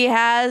hair.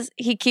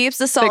 He keeps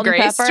the salt and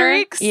pepper.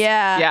 Streaks?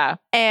 Yeah.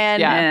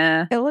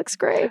 And it looks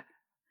great.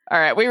 All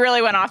right. We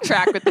really went off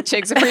track with the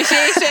Chigs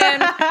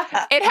appreciation.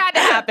 It had to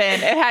happen.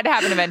 It had to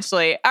happen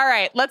eventually. All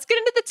right. Let's get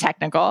into the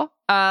technical.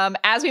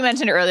 As we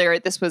mentioned earlier,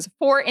 this was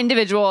 4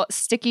 individual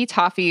sticky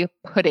toffee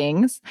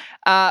puddings,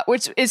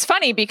 which is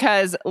funny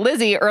because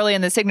Lizzie early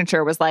in the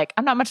signature was like,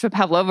 I'm not much of a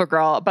pavlova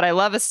girl, but I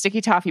love a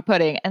sticky toffee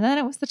pudding. And then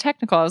it was the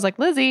technical. I was like,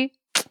 Lizzie,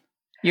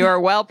 you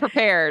are well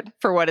prepared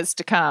for what is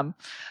to come.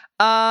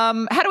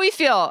 How do we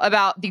feel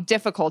about the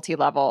difficulty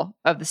level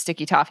of the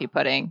sticky toffee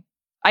pudding?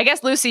 I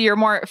guess, Lucy, you're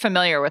more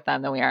familiar with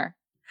them than we are.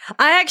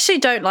 I actually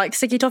don't like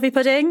sticky toffee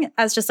pudding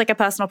as just like a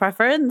personal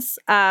preference.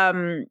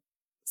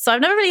 So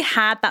I've never really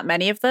had that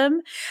many of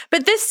them.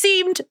 But this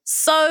seemed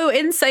so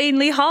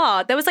insanely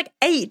hard. There was like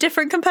 8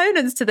 different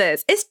components to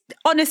this. It's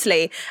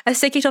honestly, a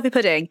sticky toffee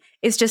pudding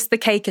is just the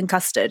cake and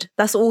custard.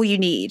 That's all you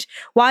need.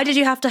 Why did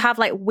you have to have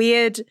like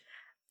weird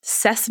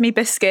sesame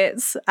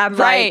biscuits and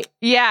right?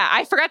 Yeah,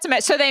 I forgot to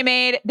mention. So they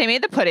made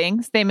the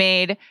puddings. They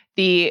made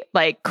the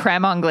like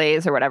creme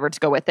anglaise or whatever to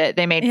go with it.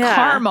 They made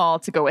caramel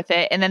to go with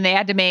it, and then they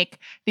had to make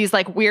these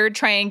like weird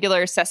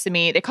triangular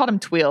sesame. They called them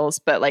twills,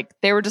 but like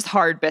they were just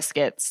hard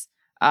biscuits.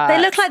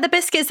 They look like the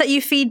biscuits that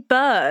you feed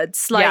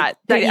birds, like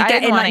that you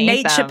get in like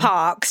nature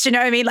parks. Do you know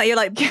what I mean? Like you're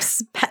like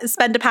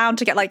spend £1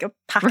 to get like a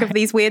pack of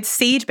these weird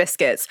seed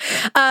biscuits.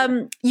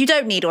 You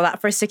don't need all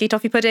that for a sticky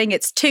toffee pudding.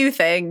 It's 2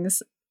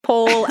 things.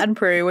 Paul and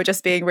Prue were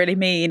just being really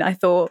mean, I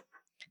thought.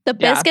 The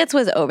biscuits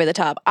was over the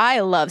top.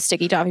 I love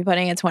sticky toffee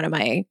pudding. It's one of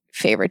my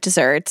favorite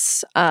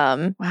desserts.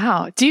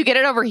 Wow. Do you get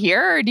it over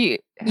here? Or do you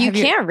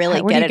can't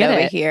really get it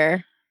over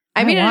here.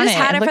 I mean, I just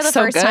had it for the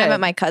first time at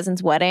my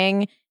cousin's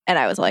wedding. And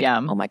I was like,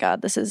 oh my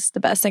God, this is the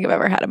best thing I've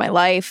ever had in my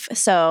life.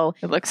 So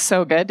it looks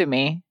so good to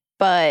me.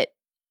 But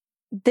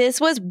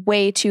this was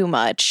way too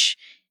much.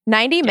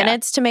 90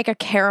 minutes to make a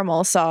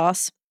caramel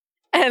sauce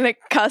and a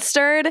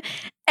custard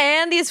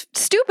and these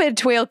stupid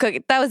twill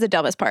cookies. That was the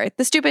dumbest part.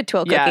 The stupid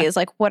twill cookies.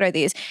 Like, what are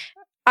these?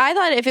 I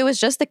thought if it was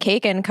just the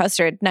cake and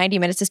custard, 90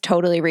 minutes is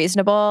totally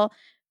reasonable.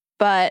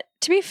 But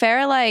to be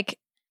fair, like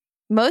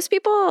most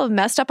people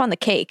messed up on the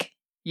cake.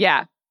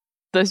 Yeah.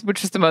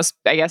 Which is the most,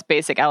 I guess,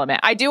 basic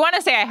element. I do want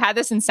to say I had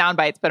this in sound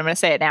bites, but I'm going to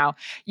say it now.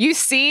 You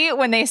see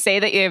when they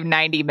say that you have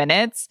 90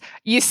 minutes,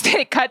 you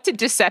cut to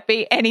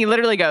Giuseppe and he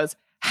literally goes,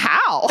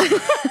 how?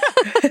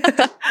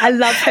 I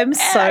love him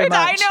so much.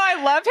 I know,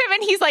 I love him.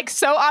 And he's like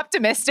so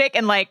optimistic.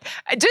 And like,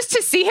 just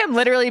to see him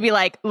literally be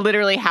like,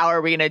 literally, how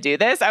are we going to do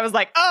this? I was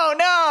like, oh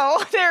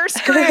no, they're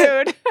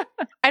screwed.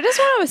 I just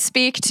want to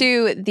speak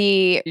to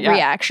the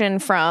reaction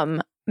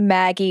from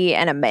Maggie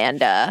and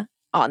Amanda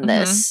on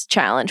this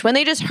challenge when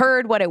they just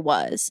heard what it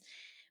was.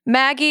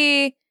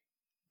 Maggie,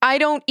 I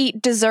don't eat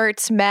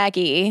desserts,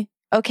 Maggie.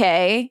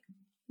 Okay.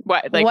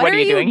 What are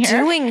you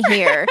doing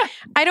here?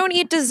 I don't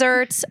eat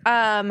desserts.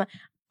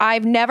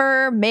 I've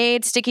never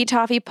made sticky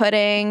toffee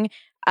pudding.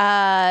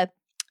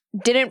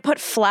 Didn't put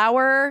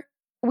flour.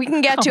 We can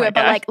get to it,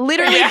 but like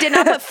literally did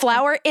not put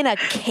flour in a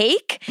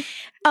cake.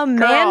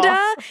 Amanda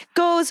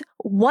goes,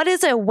 what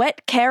is a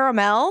wet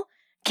caramel?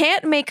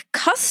 Can't make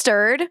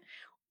custard.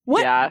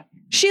 What? Yeah.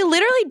 She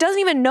literally doesn't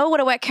even know what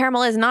a wet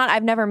caramel is.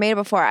 I've never made it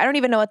before. I don't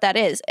even know what that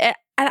is. And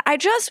I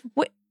just,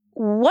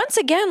 once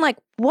again, like,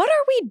 what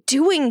are we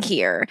doing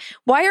here?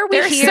 Why are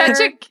we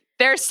here?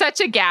 There's such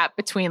a gap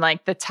between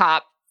like the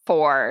top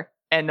 4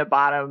 and the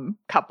bottom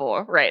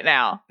couple right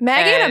now.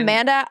 Maggie and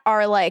Amanda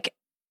are like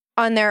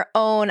on their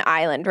own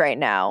island right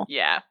now.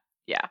 Yeah,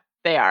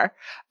 they are.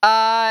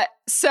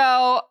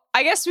 So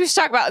I guess we should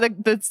talk about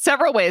the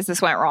several ways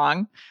this went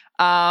wrong.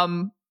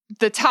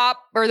 The top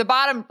or the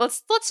bottom,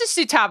 let's just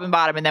do top and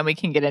bottom, and then we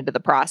can get into the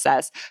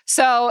process.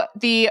 So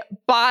the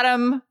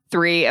bottom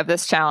 3 of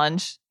this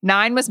challenge,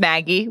 9 was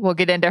Maggie. We'll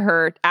get into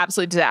her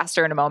absolute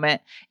disaster in a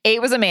moment.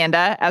 8 was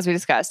Amanda, as we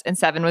discussed, and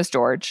 7 was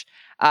George.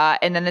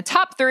 And then the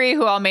top 3,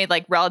 who all made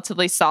like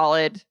relatively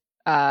solid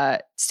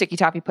sticky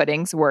toffee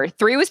puddings, were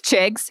 3 was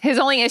Chigs. His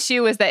only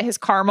issue was that his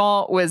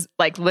caramel was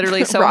like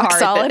literally so hard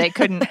solid.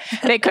 That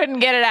they couldn't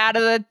get it out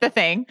of the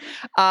thing.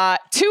 2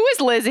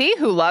 was Lizzie,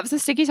 who loves the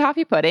sticky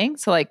toffee pudding,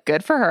 so like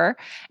good for her.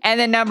 And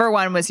then number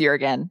 1 was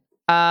Jurgen.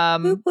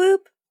 Whoop,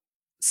 whoop.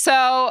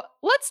 So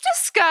let's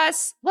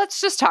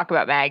just talk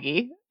about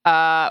Maggie.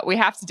 We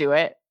have to do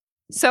it.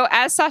 So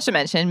as Sasha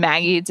mentioned,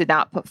 Maggie did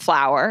not put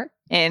flour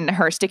in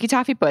her sticky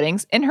toffee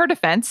puddings. In her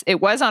defense,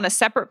 it was on a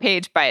separate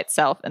page by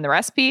itself in the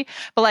recipe,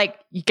 but like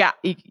you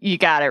gotta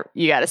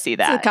see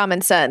that. It's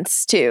common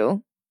sense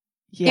too.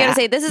 Yeah. You gotta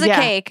say, this is a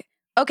cake.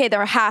 Okay,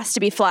 there has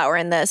to be flour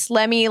in this.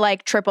 Let me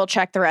like triple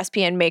check the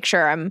recipe and make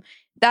sure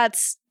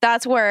that's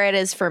where it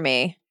is for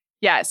me.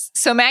 Yes.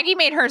 So Maggie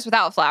made hers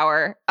without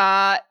flour.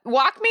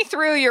 Walk me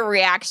through your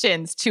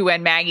reactions to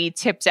when Maggie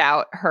tipped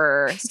out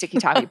her sticky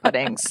toffee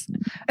puddings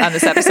on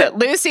this episode.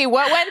 Lucy,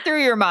 what went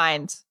through your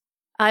mind?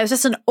 It was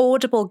just an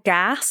audible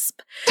gasp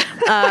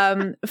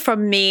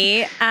from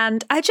me.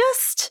 And I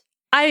just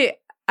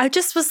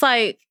was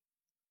like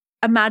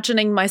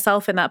imagining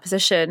myself in that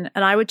position,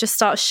 and I would just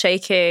start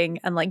shaking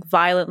and like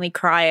violently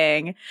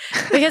crying,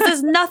 because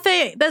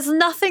there's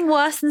nothing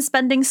worse than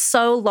spending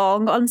so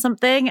long on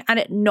something and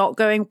it not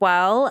going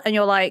well. And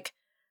you're like,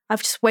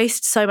 I've just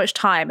wasted so much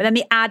time. And then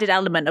the added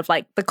element of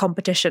like the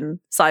competition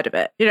side of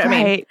it. You know what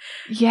I mean?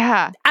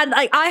 Yeah. And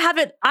like I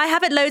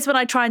have it loads when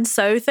I try and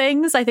sew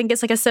things. I think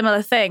it's like a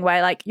similar thing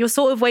where like you're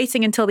sort of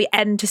waiting until the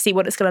end to see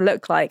what it's going to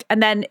look like.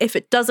 And then if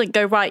it doesn't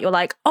go right, you're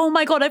like, oh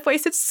my God, I've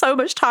wasted so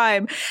much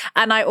time.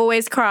 And I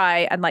always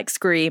cry and like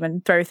scream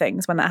and throw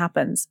things when that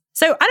happens.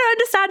 So I don't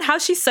understand how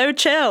she's so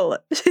chill.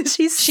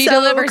 She so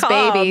delivers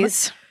calm.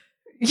 Babies.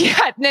 Yeah.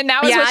 And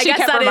that was what she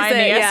kept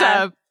reminding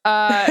us of.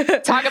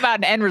 Talk about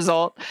an end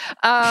result.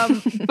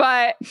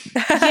 But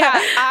yeah,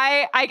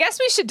 I guess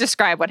we should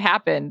describe what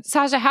happened.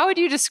 Sasha, how would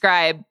you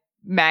describe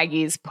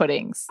Maggie's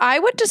puddings? I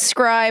would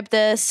describe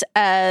this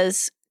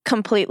as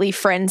completely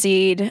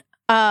frenzied.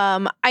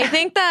 I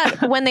think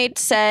that when they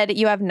said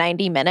you have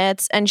 90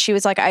 minutes and she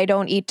was like, I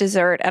don't eat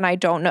dessert and I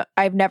don't know,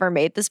 I've never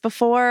made this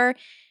before.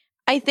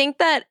 I think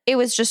that it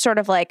was just sort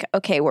of like,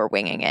 okay, we're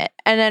winging it.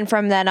 And then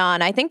from then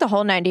on, I think the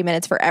whole 90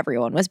 minutes for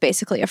everyone was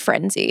basically a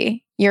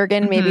frenzy.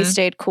 Jurgen maybe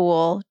stayed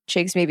cool.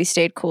 Chigs maybe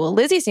stayed cool.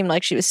 Lizzie seemed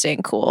like she was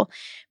staying cool.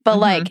 But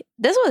like,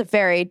 this was a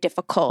very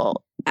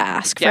difficult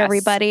ask for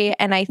everybody.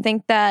 And I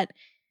think that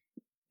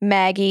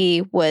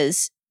Maggie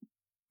was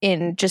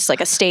in just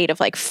like a state of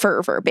like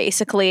fervor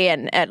basically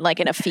and like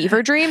in a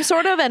fever dream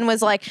sort of, and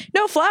was like,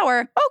 no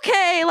flour.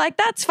 Okay, like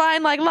that's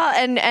fine. Like,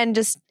 and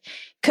just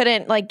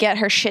couldn't like get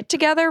her shit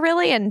together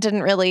really, and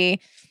didn't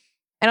really,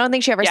 I don't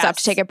think she ever stopped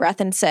to take a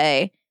breath and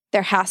say,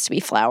 there has to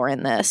be flour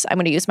in this. I'm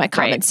going to use my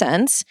common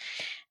sense.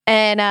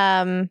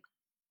 And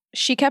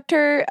she kept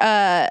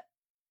her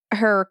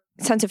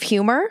sense of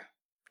humor,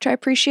 which I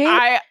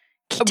appreciate.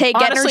 Getting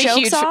her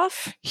jokes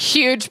off.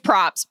 Huge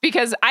props,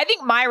 because I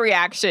think my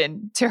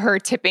reaction to her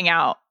tipping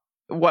out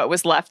what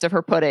was left of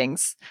her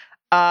puddings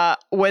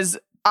was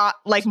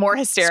like more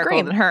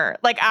hysterical than her.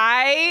 Like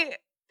I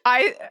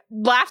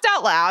laughed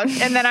out loud,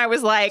 and then I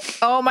was like,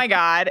 oh my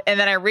God. And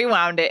then I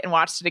rewound it and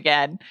watched it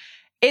again.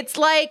 It's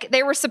like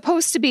they were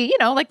supposed to be, you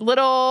know, like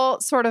little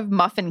sort of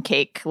muffin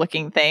cake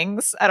looking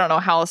things. I don't know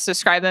how else to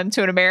describe them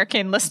to an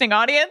American listening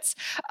audience.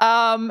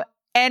 And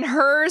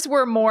hers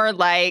were more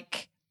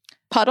like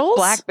puddles,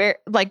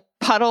 like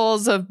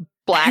puddles of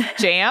black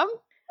jam.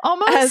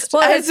 Almost as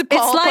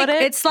Paul put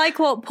it. It's like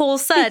what Paul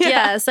said.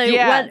 Yeah. So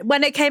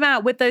when it came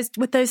out with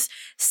those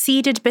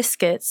seeded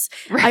biscuits,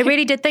 I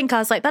really did think, I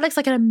was like, that looks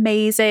like an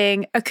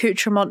amazing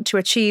accoutrement to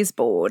a cheese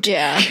board.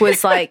 Yeah.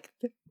 Was like,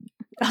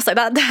 I was like,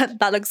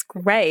 that looks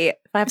great.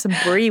 If I have some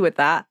brie with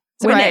that.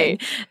 Winning.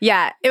 Right.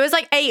 Yeah. It was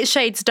like 8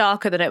 shades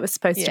darker than it was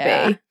supposed to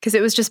be, because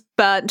it was just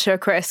burnt to a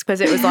crisp,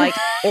 because it was like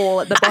all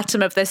at the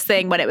bottom of this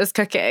thing when it was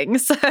cooking.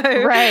 So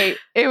right.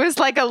 It was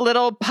like a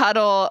little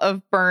puddle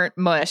of burnt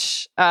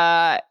mush.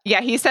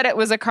 He said it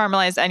was a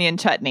caramelized onion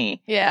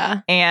chutney.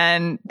 Yeah.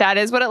 And that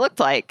is what it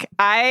looked like.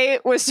 I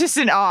was just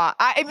in awe.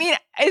 I mean,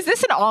 is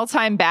this an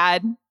all-time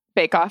bad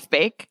Bake Off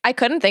bake? I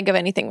couldn't think of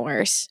anything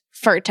worse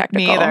for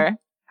technical. Me either.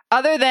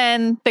 Other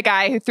than the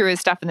guy who threw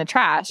his stuff in the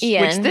trash,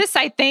 Ian. Which this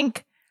I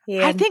think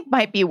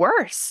might be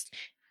worse.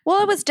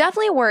 Well, it was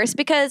definitely worse,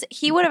 because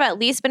he would have at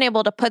least been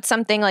able to put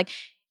something like,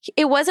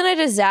 it wasn't a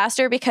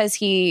disaster because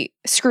he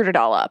screwed it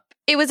all up.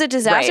 It was a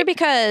disaster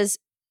because,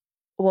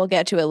 we'll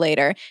get to it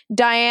later,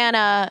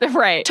 Diana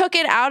took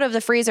it out of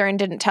the freezer and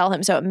didn't tell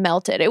him, so it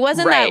melted. It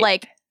wasn't that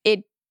like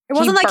it It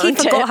wasn't like he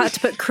burnt forgot it. how to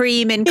put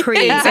cream in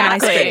creams in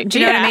ice cream. Do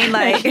you know what I mean?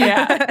 Like,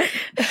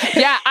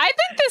 yeah, I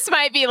think this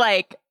might be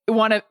like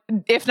one of,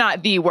 if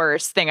not the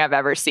worst thing I've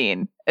ever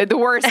seen. The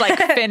worst, like,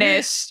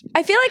 finished.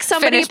 I feel like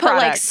somebody finished put like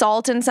product.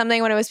 salt in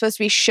something when it was supposed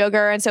to be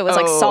sugar, and so it was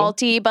like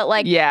salty. But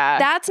like,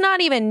 that's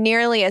not even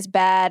nearly as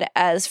bad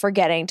as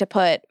forgetting to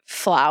put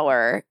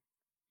flour.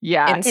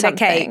 Yeah, in a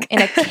cake.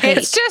 In a cake.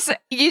 It's just,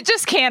 you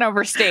just can't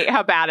overstate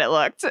how bad it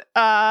looked.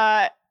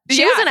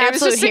 She was an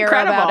absolute hero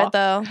about it,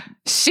 though.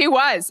 She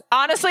was.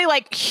 Honestly,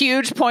 like,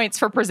 huge points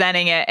for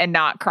presenting it and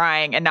not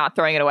crying and not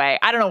throwing it away.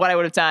 I don't know what I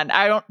would have done.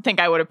 I don't think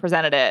I would have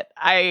presented it.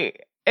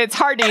 It's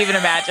hard to even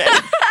imagine.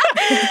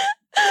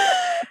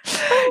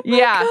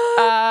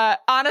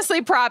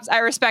 Honestly, props. I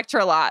respect her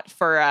a lot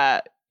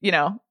for,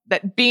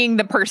 that being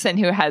the person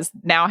who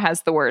now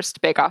has the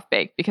worst Bake Off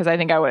bake, because I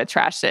think I would have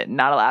trashed it and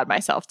not allowed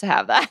myself to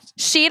have that.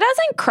 She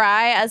doesn't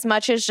cry as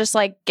much as just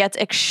like gets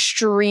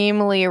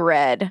extremely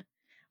red.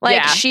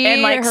 Like she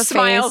and like her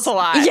smiles face. a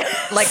lot,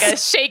 like a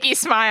shaky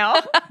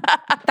smile.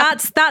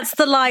 that's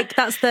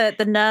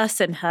the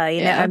nurse in her.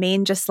 You know what I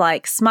mean? Just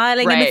like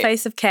smiling in the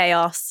face of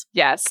chaos.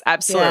 Yes,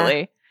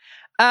 absolutely.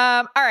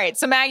 All right.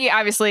 So Maggie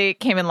obviously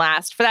came in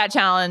last for that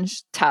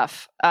challenge.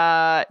 Tough. 2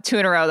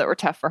 in a row that were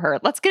tough for her.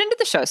 Let's get into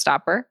the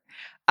showstopper.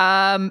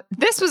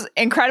 This was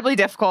incredibly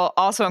difficult,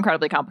 also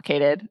incredibly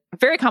complicated. A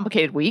very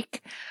complicated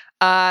week.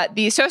 The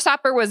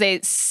showstopper was a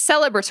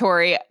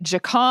celebratory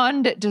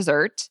Jacquard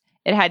dessert.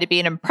 It had to be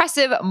an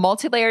impressive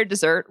multi-layered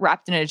dessert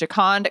wrapped in a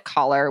Jacquard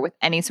collar with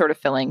any sort of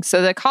filling.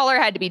 So the collar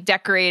had to be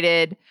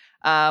decorated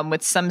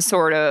with some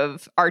sort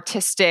of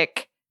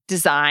artistic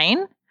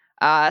design.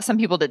 Some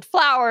people did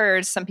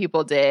flowers. Some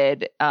people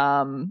did,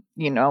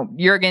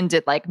 Jürgen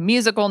did like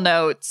musical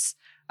notes.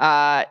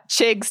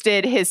 Chigs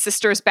did his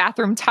sister's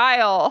bathroom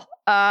tile.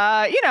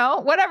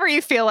 Whatever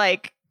you feel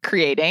like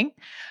creating.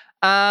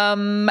 How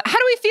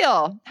do we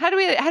feel? How do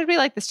we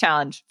like this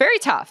challenge? Very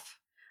tough.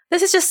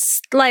 This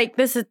is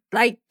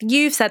like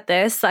you've said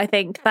this. I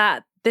think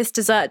that this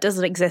dessert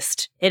doesn't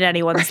exist in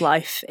anyone's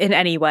life in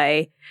any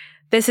way.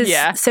 This is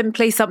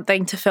simply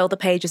something to fill the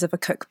pages of a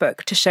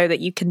cookbook to show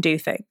that you can do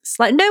things.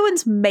 Like, no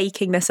one's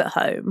making this at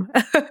home.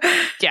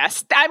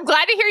 Yes. I'm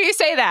glad to hear you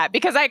say that,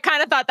 because I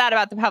kind of thought that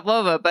about the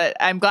pavlova, but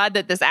I'm glad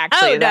that this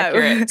actually is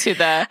accurate to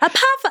the...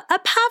 A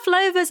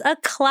pavlova's a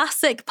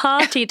classic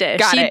party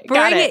dish.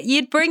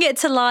 You'd bring it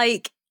to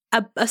like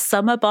a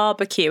summer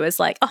barbecue as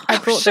like, I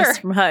brought this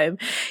from home.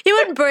 You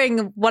wouldn't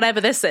bring whatever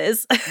this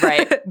is.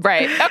 Right.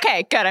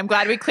 Okay, good. I'm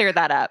glad we cleared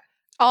that up.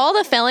 All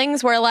the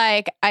fillings were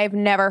like, I've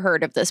never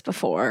heard of this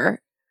before.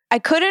 I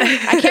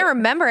can't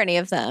remember any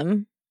of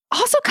them.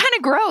 Also kind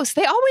of gross.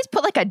 They always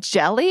put like a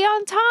jelly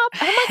on top.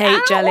 I'm like,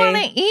 I don't want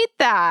to eat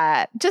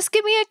that. Just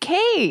give me a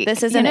cake.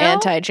 This is an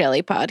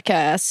anti-jelly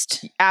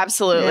podcast.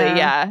 Absolutely,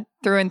 yeah.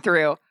 Through and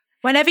through.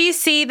 Whenever you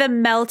see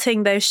them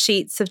melting those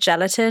sheets of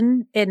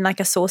gelatin in like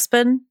a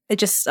saucepan,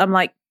 I'm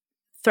like,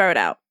 throw it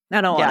out.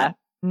 I don't want it.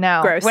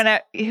 No. Gross.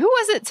 Who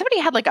was it? Somebody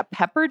had like a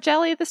pepper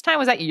jelly this time.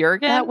 Was that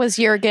Jürgen? That was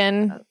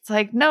Jürgen. It's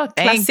like, no,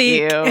 thank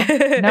you. No, I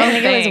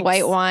think it was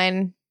white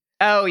wine.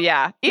 Oh,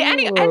 yeah.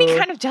 Any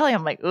kind of jelly,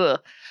 I'm like, ugh.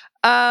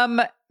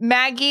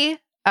 Maggie,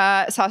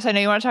 Sasha, I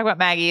know you want to talk about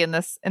Maggie in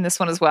this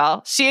one as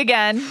well. She,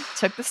 again,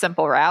 took the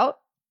simple route.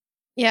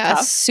 Yeah,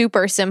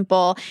 super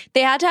simple.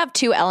 They had to have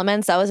 2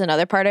 elements. That was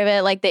another part of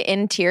it. Like the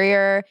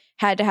interior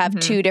had to have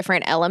 2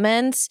 different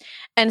elements.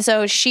 And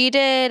so she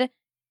did...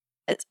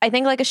 I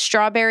think like a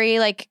strawberry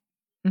like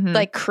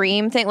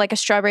cream thing, like a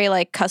strawberry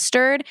like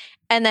custard,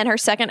 and then her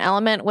second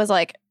element was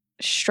like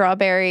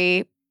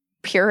strawberry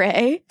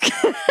puree.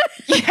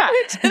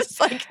 It just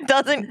like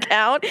doesn't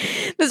count.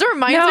 This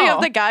reminds me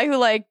of the guy who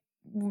like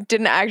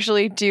didn't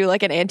actually do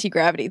like an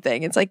anti-gravity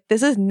thing. It's like,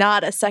 this is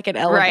not a second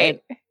element.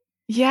 Right.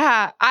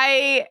 Yeah.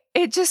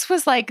 It just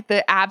was like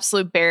the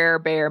absolute bare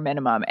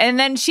minimum. And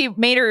then she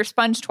made her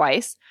sponge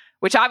twice,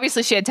 which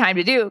obviously she had time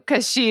to do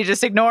because she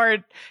just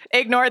ignored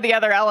the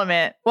other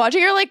element.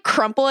 Watching her like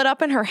crumple it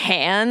up in her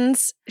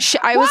hands,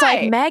 I was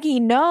like, Maggie,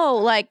 no.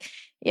 Like,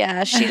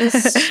 yeah, she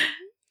just,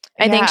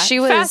 I think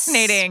she was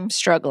fascinating,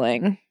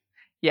 struggling.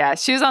 Yeah,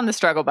 she was on the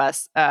struggle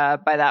bus by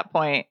that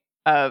point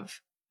of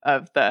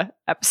the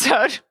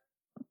episode.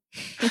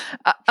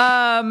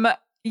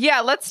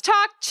 Let's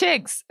talk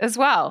Chigs as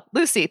well.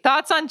 Lucy,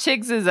 thoughts on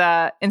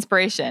Chigs'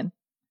 inspiration?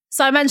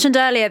 So I mentioned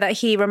earlier that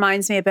he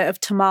reminds me a bit of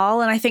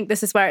Tamal, and I think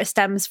this is where it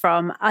stems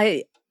from.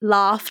 I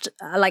laughed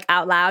like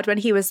out loud when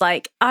he was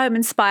like, I'm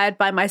inspired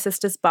by my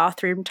sister's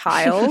bathroom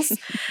tiles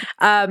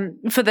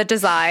for the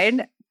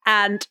design.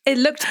 And it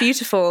looked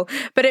beautiful,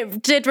 but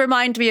it did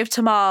remind me of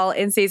Tamal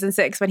in season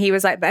 6 when he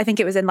was like, I think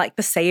it was in like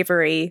the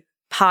savory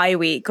pie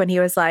week when he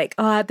was like,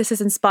 this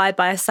is inspired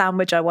by a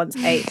sandwich I once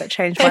ate that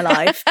changed my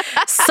life.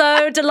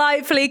 So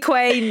delightfully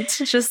quaint,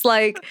 just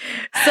like,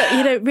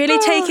 really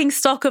taking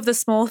stock of the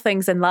small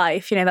things in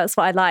life. That's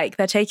what I like.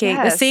 They're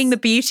seeing the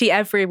beauty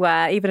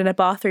everywhere, even in a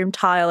bathroom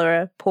tile or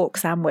a pork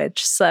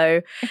sandwich.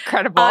 So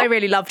incredible. I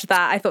really loved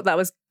that. I thought that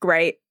was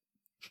great.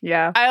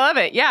 Yeah. I love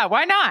it. Yeah.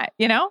 Why not?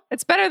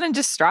 It's better than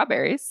just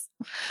strawberries.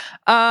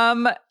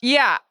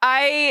 Yeah,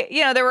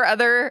 there were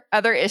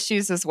other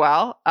issues as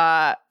well.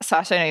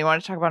 Sasha, I know you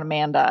want to talk about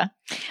Amanda.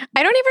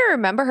 I don't even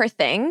remember her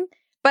thing,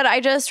 but I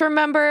just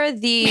remember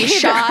the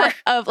shot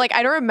of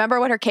I don't remember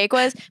what her cake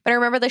was, but I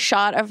remember the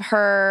shot of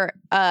her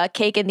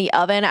cake in the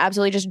oven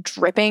absolutely just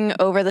dripping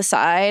over the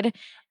side.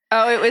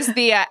 Oh, it was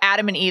the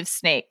Adam and Eve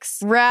snakes.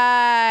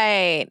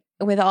 Right.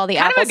 With all the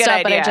kind apple stuff,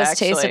 idea, but it just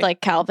actually tasted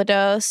like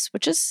Calvados,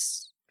 which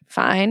is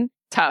fine.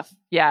 Tough.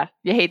 Yeah.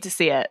 You hate to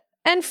see it.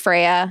 And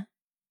Freya.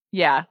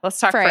 Yeah. Let's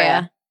talk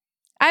Freya.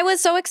 I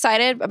was so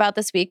excited about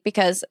this week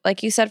because,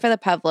 like you said, for the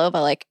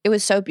pavlova, it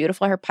was so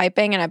beautiful, her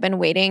piping, and I've been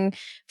waiting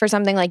for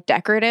something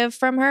decorative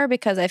from her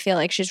because I feel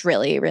like she's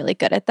really, really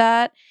good at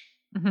that.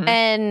 Mm-hmm.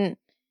 And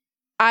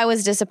I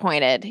was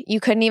disappointed. You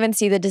couldn't even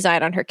see the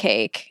design on her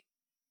cake,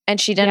 and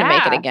she didn't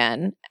make it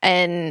again.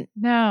 And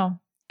no,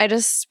 I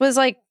just was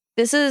like,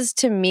 this is,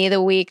 to me,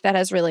 the week that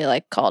has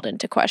really called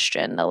into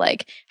question the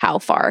how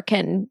far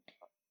can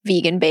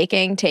vegan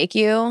baking take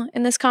you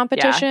in this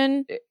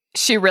competition. Yeah.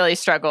 She really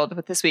struggled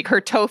with this week.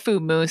 Her tofu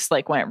mousse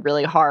went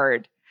really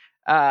hard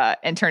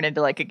and turned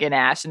into a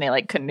ganache, and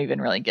they couldn't even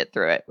really get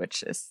through it,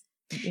 which is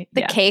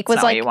the cake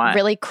was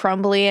really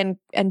crumbly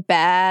and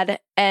bad.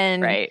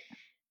 And right.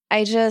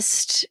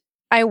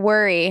 I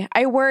worry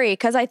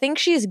because I think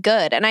she's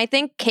good, and I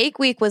think Cake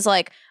Week was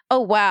oh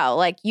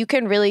wow, you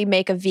can really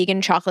make a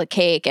vegan chocolate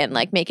cake and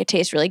make it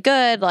taste really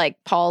good.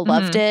 Paul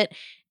loved it,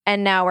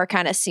 and now we're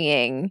kind of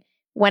seeing.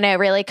 When it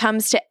really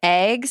comes to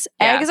eggs,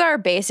 eggs are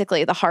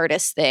basically the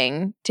hardest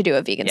thing to do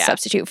a vegan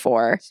substitute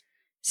for.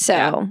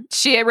 So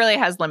she really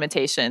has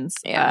limitations.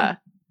 Yeah.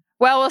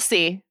 Well, we'll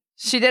see.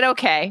 She did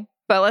okay,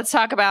 but let's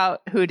talk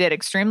about who did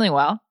extremely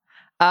well.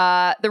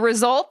 The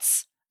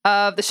results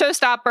of the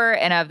showstopper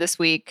and of this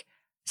week.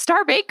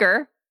 Star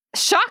Baker,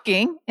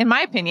 shocking in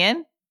my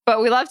opinion,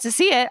 but we love to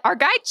see it. Our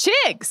guy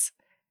Chigs.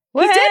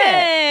 He did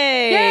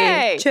it.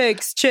 Yay!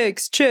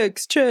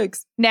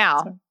 Chigs.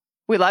 Now,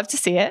 we love to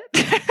see it.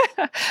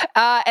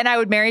 And I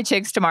would marry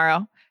Chigs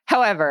tomorrow.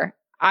 However,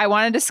 I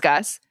want to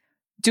discuss,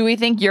 do we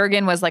think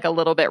Jürgen was a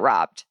little bit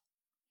robbed?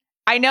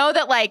 I know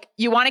that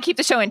you want to keep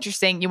the show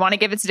interesting. You want to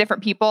give it to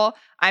different people.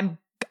 I'm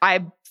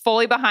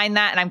fully behind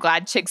that, and I'm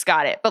glad Chigs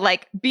got it.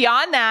 But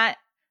beyond that,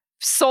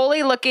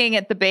 solely looking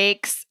at the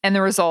bakes and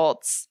the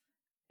results,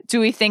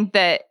 do we think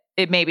that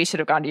it maybe should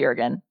have gone to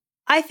Jürgen?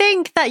 I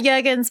think that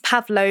Jürgen's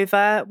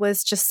pavlova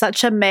was just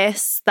such a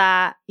miss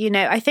that,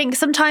 I think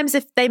sometimes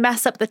if they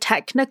mess up the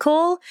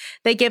technical,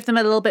 they give them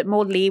a little bit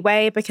more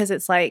leeway because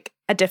it's a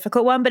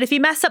difficult one. But if you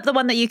mess up the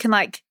one that you can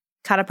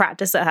kind of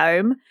practice at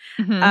home,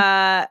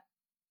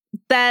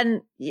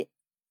 then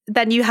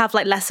you have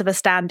less of a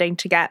standing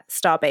to get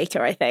Star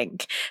Baker, I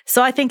think.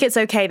 So I think it's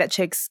okay that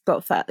Chigs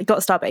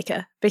got Star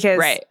Baker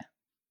because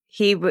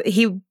he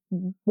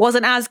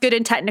wasn't as good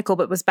in technical,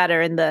 but was better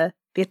in the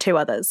two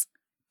others.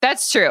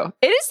 That's true.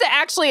 It is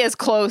actually as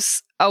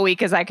close a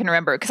week as I can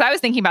remember, because I was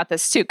thinking about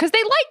this too, because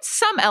they liked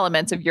some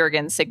elements of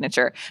Jürgen's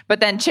signature, but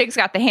then Chigs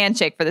got the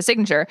handshake for the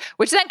signature,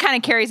 which then kind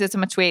of carries as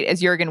much weight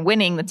as Jürgen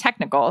winning the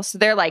technical. So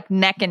they're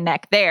neck and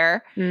neck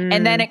there.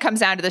 And then it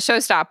comes down to the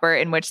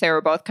showstopper, in which they were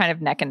both kind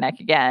of neck and neck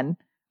again.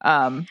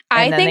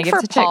 I think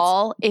for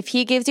Paul, if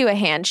he gives you a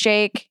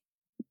handshake,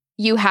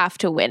 you have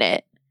to win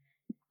it.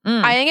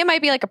 I think it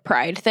might be a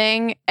pride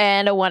thing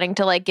and a wanting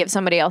to give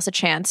somebody else a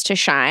chance to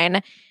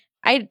shine.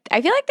 I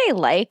feel like they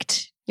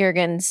liked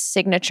Jürgen's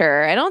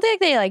signature. I don't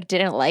think they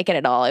didn't like it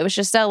at all. It was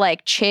just that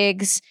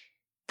Chigs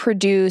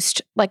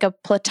produced a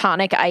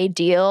platonic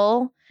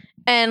ideal,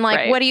 and what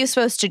are you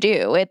supposed to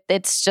do?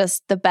 It's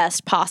just the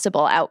best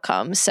possible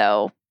outcome.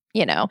 So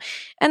and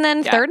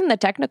then third in the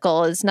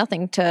technical is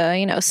nothing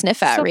to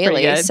sniff at,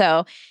 really.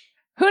 So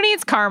who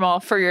needs caramel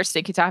for your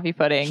sticky toffee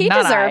pudding? He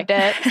deserved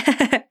it.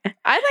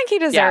 I think he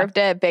deserved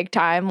it big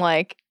time.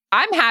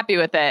 I'm happy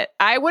with it.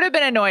 I would have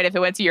been annoyed if it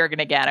went to Jürgen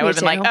again. I would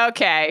have been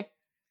okay.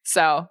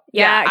 So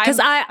because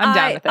I'm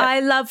down with it. I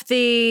love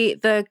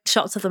the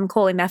shots of them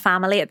calling their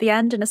family at the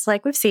end, and it's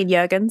we've seen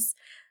Jürgen's.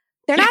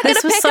 They're not going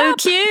to pick so up.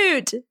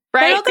 Cute.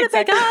 Right? They're not going to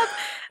pick up.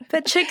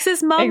 But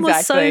Chigs' mom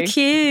was so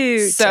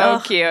cute.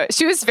 So cute.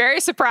 She was very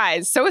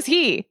surprised. So was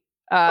he.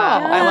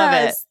 I love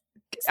it.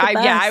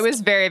 I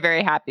was very,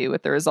 very happy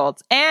with the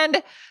results.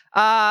 And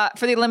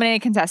for the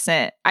eliminated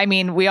contestant, I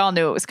mean, we all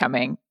knew it was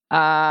coming.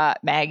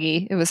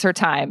 Maggie, it was her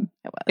time.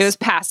 It was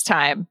past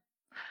time.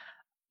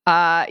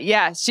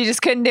 She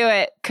just couldn't do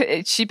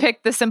it. She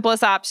picked the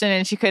simplest option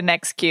and she couldn't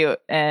execute,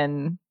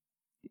 and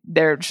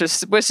there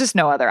was just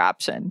no other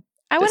option.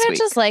 I would have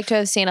just liked to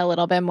have seen a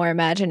little bit more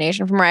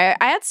imagination from her. I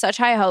had such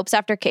high hopes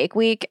after Cake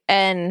Week,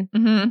 and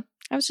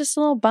I was just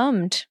a little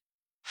bummed.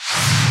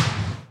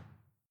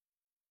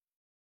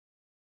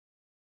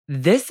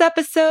 This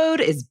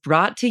episode is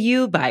brought to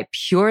you by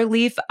Pure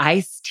Leaf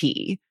Iced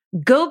Tea.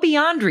 Go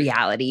beyond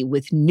reality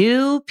with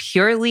new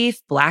Pure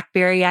Leaf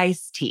Blackberry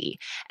Iced Tea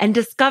and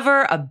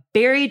discover a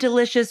berry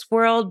delicious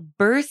world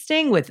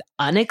bursting with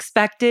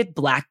unexpected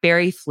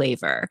blackberry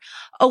flavor.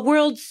 A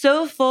world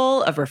so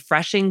full of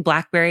refreshing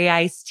blackberry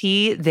iced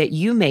tea that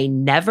you may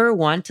never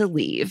want to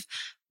leave.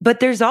 But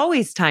there's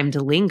always time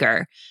to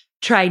linger.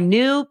 Try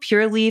new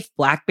Pure Leaf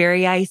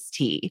Blackberry Iced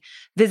Tea.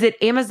 Visit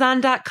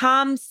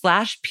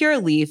Amazon.com/Pure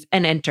Leaf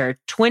and enter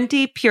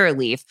 20 Pure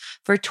Leaf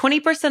for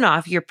 20%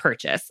 off your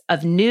purchase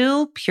of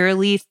new Pure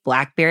Leaf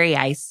Blackberry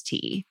Iced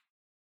Tea.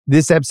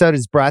 This episode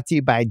is brought to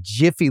you by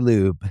Jiffy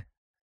Lube.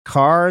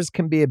 Cars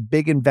can be a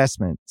big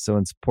investment, so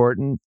it's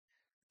important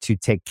to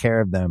take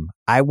care of them.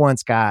 I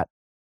once got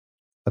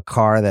a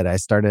car that I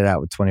started out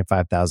with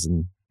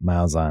 25,000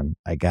 miles on.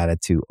 I got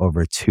it to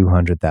over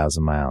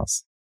 200,000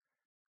 miles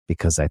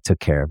because I took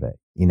care of it.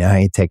 You know how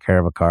you take care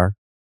of a car?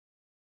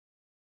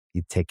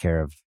 You take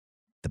care of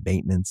the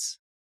maintenance,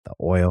 the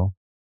oil,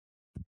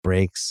 the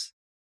brakes,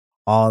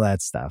 all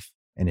that stuff.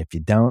 And if you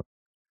don't,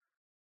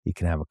 you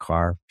can have a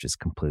car just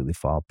completely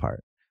fall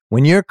apart.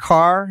 When your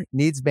car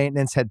needs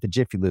maintenance, head to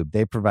Jiffy Lube.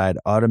 They provide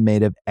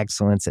automotive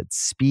excellence at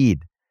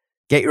speed.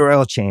 Get your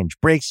oil change,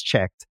 brakes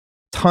checked,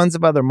 tons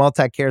of other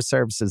multi-care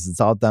services. It's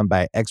all done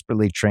by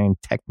expertly trained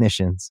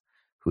technicians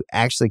who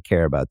actually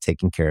care about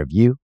taking care of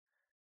you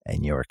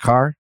and your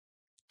car.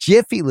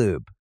 Jiffy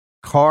Lube,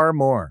 car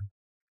more.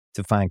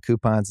 To find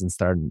coupons and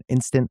start an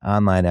instant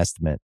online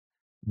estimate,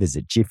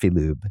 visit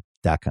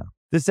jiffylube.com.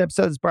 This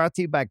episode is brought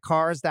to you by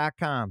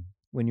Cars.com.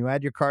 When you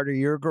add your car to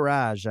your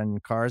garage on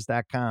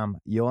Cars.com,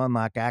 you'll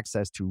unlock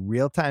access to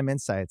real-time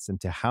insights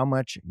into how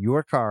much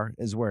your car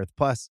is worth.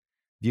 Plus,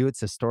 view its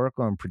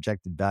historical and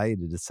projected value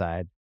to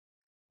decide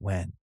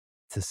when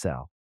to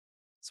sell.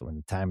 So when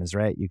the time is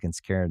right, you can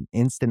secure an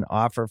instant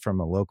offer from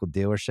a local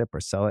dealership or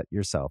sell it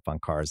yourself on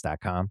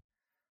Cars.com.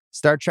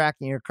 Start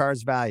tracking your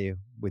car's value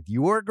with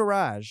your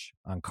garage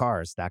on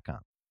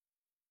Cars.com.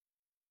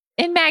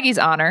 In Maggie's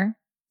honor,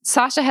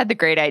 Sasha had the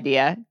great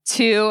idea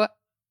to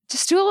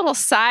just do a little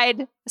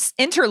side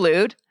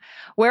interlude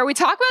where we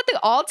talk about the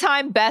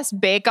all-time best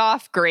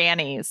bake-off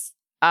grannies.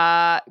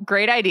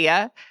 Great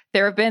idea.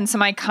 There have been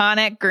some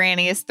iconic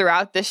grannies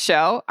throughout this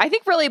show. I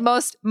think really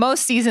most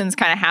seasons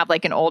kind of have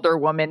like an older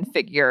woman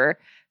figure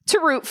to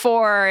root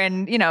for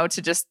and, you know,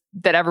 to just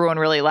that everyone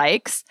really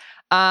likes.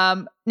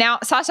 Now,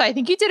 Sasha, I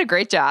think you did a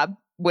great job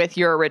with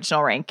your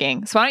original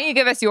ranking. So why don't you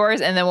give us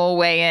yours and then we'll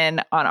weigh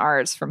in on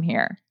ours from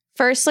here.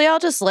 Firstly, I'll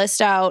just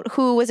list out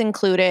who was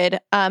included.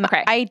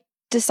 Okay. I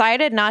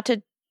decided not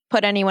to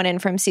put anyone in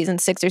from season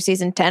 6 or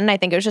season 10. I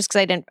think it was just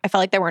because I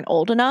felt like they weren't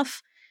old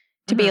enough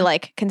to be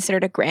like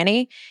considered a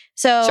granny.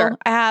 So Sure.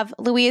 I have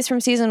Louise from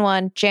season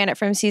 1, Janet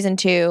from season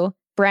 2,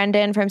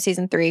 Brendan from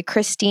season 3,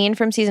 Christine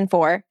from season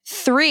 4,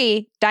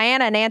 3,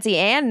 Diana, Nancy,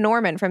 and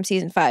Norman from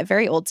season 5.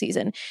 Very old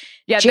season.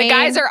 Yeah, Jane, the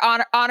guys are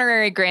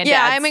honorary granddads.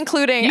 Yeah, I'm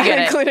including some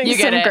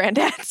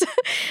granddads.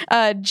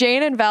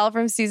 Jane and Val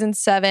from season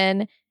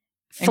 7,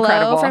 Flo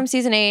Incredible. from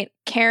season 8,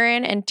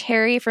 Karen and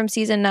Terry from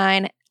season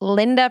 9,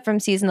 Linda from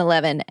season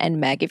 11, and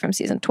Maggie from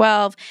season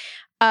 12.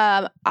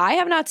 I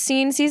have not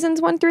seen seasons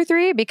 1 through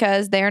 3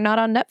 because they're not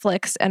on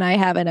Netflix and I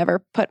haven't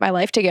ever put my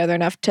life together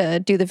enough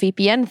to do the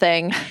VPN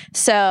thing.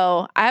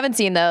 So I haven't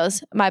seen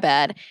those. My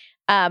bad.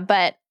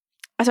 But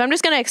so I'm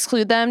just going to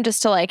exclude them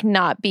just to like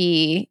not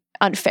be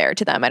unfair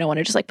to them. I don't want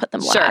to just like put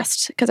them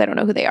last because I don't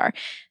know who they are.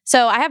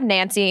 So I have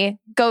Nancy,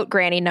 Goat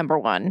Granny number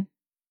 1.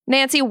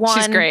 Nancy won.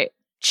 She's great.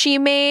 She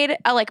made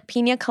a like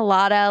pina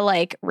colada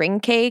like ring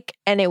cake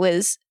and it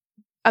was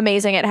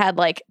amazing. It had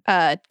like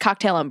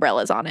cocktail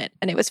umbrellas on it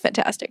and it was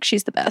fantastic.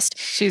 She's the best.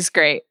 She's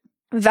great.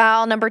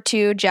 Val number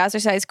 2,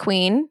 Jazzercise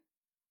Queen.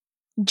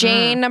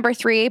 Jane number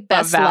 3,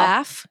 Best Val.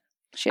 Laugh.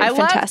 She had a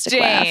fantastic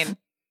love Jane. laugh.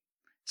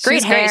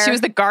 Great hair. hair. She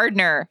was the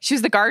gardener.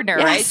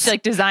 Yes. Right? She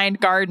like designed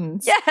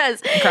gardens.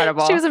 Yes.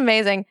 Incredible. She was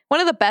amazing. One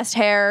of the best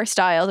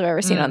hairstyles I've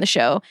ever seen on the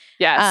show.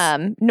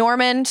 Yes.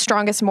 Norman,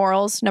 Strongest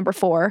Morals, number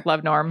 4.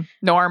 Love Norm.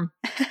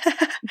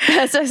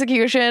 Best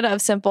execution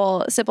of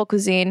simple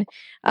cuisine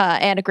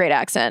and a great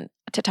accent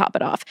to top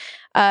it off.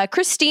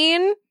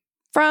 Christine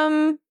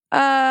from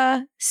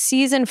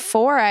season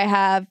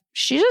 4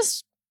 she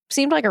just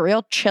seemed like a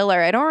real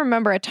chiller. I don't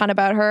remember a ton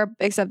about her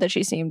except that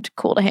she seemed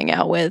cool to hang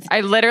out with.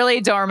 I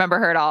literally don't remember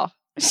her at all.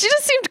 She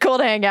just seemed cool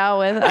to hang out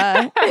with.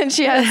 And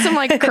she had some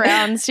like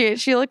crowns.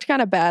 She looked kind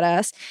of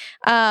badass.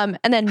 And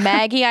then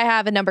Maggie I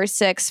have at number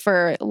 6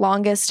 for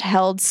longest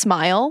held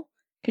smile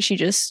because she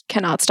just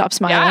cannot stop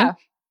smiling. Yeah.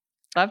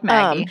 Love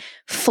Maggie.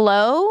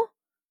 Flo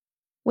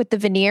with the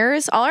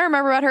veneers. All I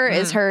remember about her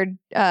is her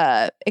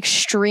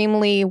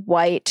extremely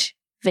white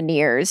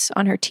veneers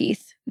on her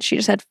teeth. She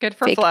just had Good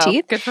for fake Flo.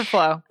 teeth. Good for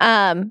Flo.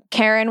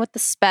 Karen with the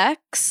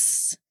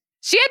specs.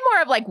 She had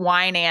more of like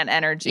wine aunt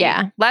energy.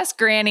 Yeah. Less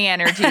granny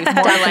energy. More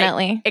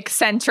Definitely. like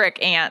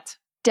eccentric aunt.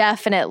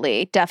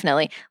 Definitely.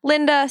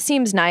 Linda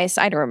seems nice.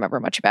 I don't remember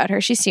much about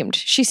her. She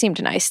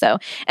seemed nice though.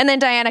 And then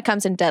Diana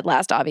comes in dead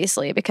last,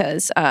 obviously,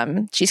 because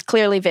she's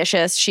clearly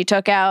vicious. She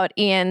took out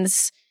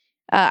Ian's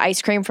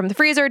ice cream from the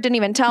freezer, didn't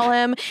even tell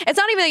him. It's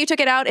not even that you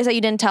took it out, it's that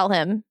you didn't tell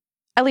him.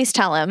 At least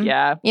tell him.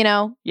 Yeah. You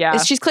know? Yeah.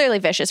 She's clearly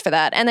vicious for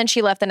that. And then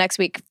she left the next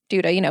week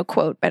due to, you know,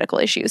 quote, medical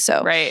issues.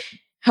 So Right.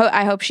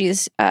 I hope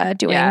she's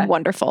doing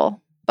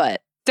wonderful.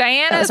 But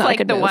Diana's not a like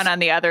good the move. one on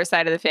the other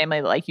side of the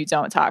family that like you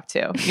don't talk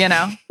to, you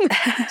know?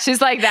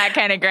 She's like that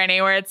kind of granny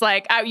where it's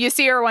like you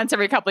see her once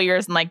every couple of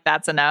years and like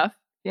that's enough,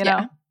 you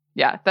know?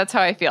 Yeah, that's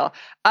how I feel.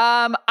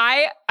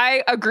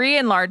 I agree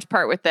in large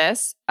part with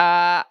this.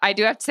 I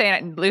do have to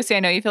say, Lucy, I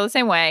know you feel the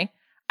same way.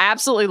 I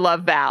absolutely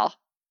love Val.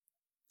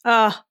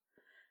 Oh,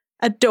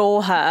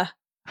 adore her.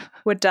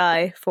 Would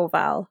die for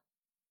Val.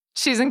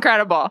 She's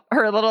incredible.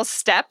 Her little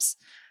steps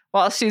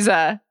while she's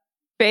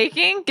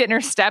baking, getting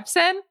her steps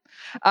in.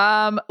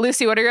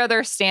 Lucy, what are your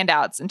other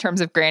standouts in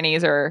terms of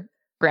grannies or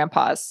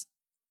grandpas?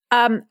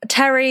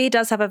 Terry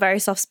does have a very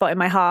soft spot in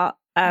my heart.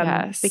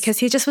 Because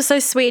he just was so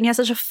sweet and he has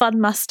such a fun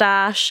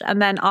mustache.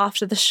 And then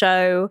after the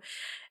show,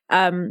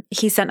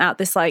 he sent out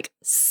this like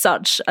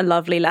such a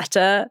lovely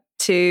letter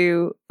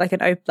to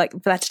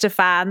letter to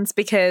fans,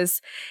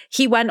 because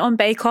he went on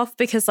Bake Off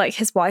because like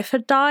his wife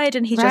had died,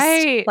 and he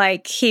just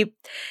like he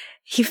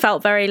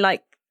felt very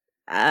like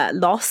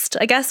lost,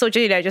 I guess, or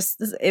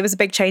just it was a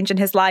big change in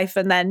his life.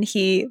 And then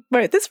he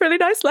wrote this really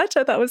nice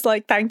letter that was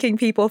like thanking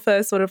people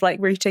for sort of like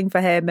rooting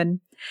for him and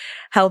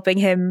helping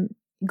him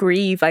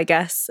grieve, I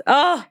guess.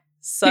 Oh,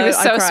 he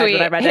was so sweet.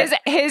 When I read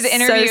his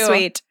interview, so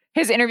sweet.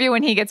 His interview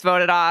when he gets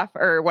voted off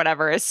or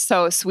whatever is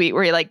so sweet,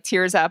 where he like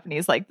tears up and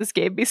he's like, "This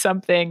gave me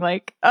something."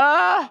 Like,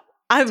 I'm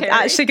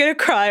actually going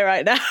to cry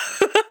right now.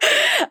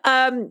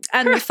 And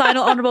the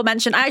final honorable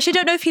mention, I actually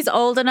don't know if he's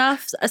old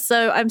enough,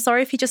 so I'm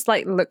sorry if he just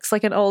like looks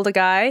like an older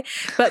guy,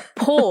 but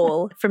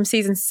Paul from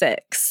season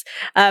 6,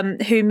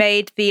 who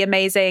made the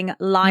amazing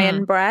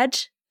lion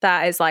bread.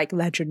 That is like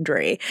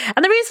legendary.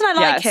 And the reason I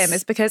like him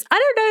is because I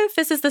don't know if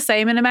this is the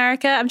same in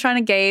America. I'm trying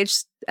to gauge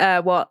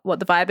what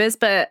the vibe is,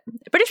 but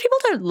British people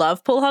don't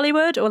love Paul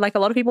Hollywood, or like a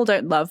lot of people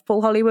don't love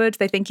Paul Hollywood.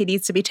 They think he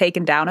needs to be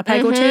taken down a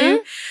peg or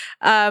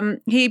two.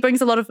 He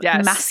brings a lot of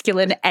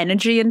masculine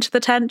energy into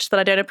the tent that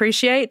I don't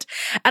appreciate.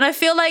 And I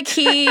feel like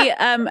he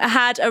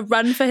had a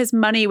run for his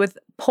money with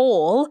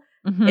Paul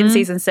in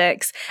season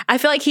 6. I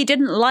feel like he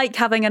didn't like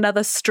having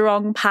another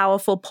strong,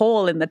 powerful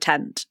Paul in the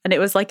tent, and it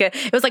was like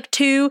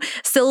 2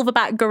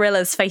 silverback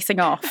gorillas facing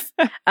off.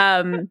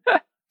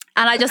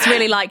 And I just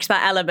really liked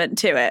that element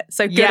to it.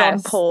 So good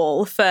on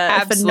Paul for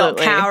not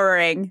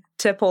cowering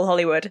to Paul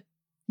Hollywood.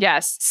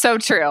 Yes, so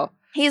true.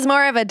 He's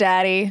more of a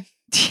daddy.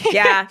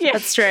 Yeah,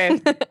 that's true.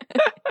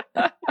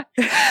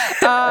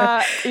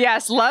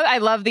 Yes, I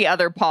love the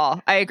other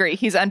Paul. I agree.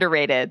 He's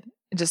underrated,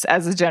 just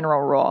as a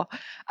general rule.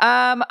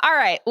 All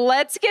right,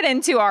 let's get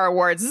into our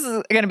awards. This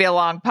is going to be a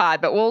long pod,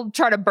 but we'll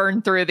try to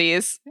burn through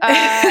these. All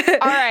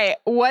right,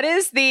 what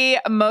is the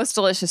most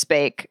delicious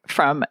bake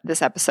from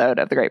this episode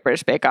of The Great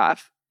British Bake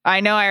Off? I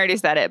know I already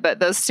said it, but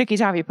those sticky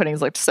toffee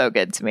puddings looked so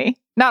good to me.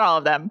 Not all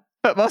of them,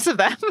 but most of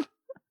them.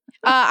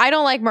 I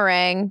don't like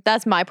meringue.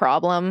 That's my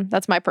problem.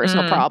 That's my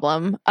personal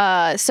problem.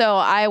 So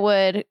I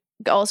would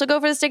also go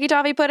for the sticky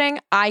toffee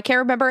pudding. I can't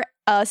remember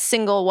a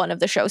single one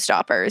of the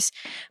showstoppers,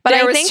 but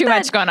there I was think too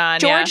much going on.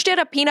 George did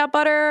a peanut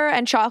butter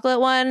and chocolate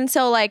one.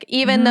 So like,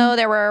 even though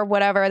there were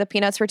the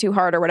peanuts were too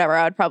hard or whatever,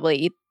 I would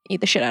probably eat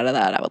the shit out of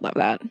that. I would love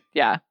that.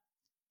 Yeah.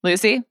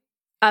 Lucy?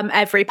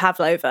 Every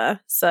pavlova.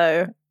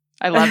 So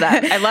I love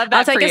that. I love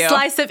that. I'll take a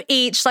slice of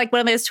each, like one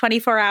of those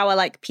 24-hour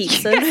like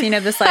pizzas.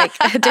 There's like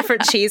a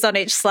different cheese on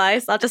each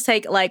slice. I'll just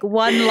take like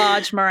one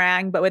large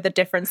meringue, but with a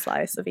different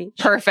slice of each.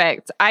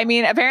 Perfect. I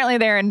mean, apparently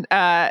they're in,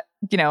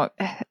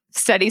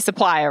 steady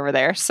supply over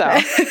there. So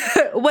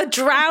we're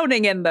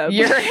drowning in them.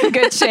 You're in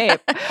good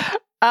shape.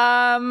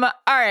 All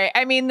right.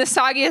 I mean, the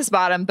soggiest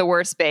bottom, the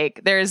worst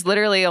bake. There's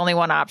literally only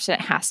one option.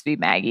 It has to be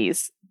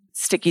Maggie's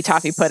sticky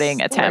toffee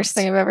pudding attempt. Worst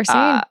thing I've ever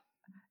seen.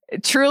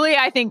 Truly,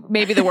 I think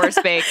maybe the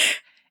worst bake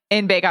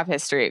in Bake Off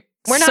history.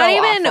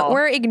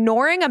 We're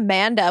ignoring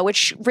Amanda,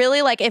 which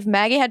really, like, if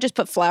Maggie had just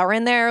put flour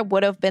in there,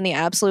 would have been the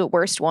absolute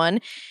worst one.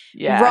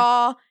 Yeah.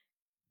 Raw,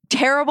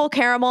 terrible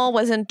caramel,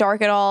 wasn't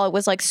dark at all. It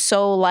was like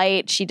so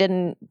light. She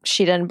didn't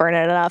burn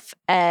it enough.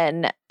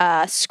 And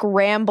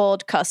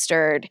scrambled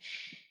custard.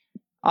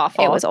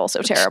 Awful. It was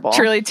also terrible.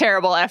 Truly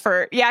terrible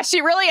effort. Yeah,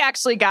 she really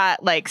actually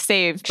got like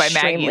saved by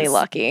Extremely Maggie's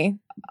lucky.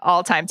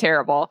 All-time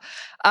terrible.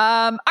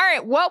 All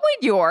right, what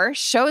would your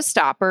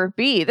showstopper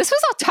be? This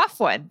was a tough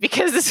one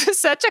because this was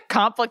such a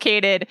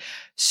complicated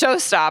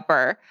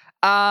showstopper.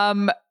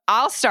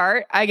 I'll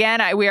start.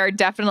 Again, we are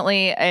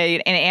definitely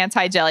an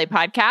anti-jelly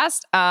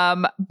podcast,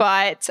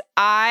 but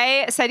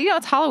I said,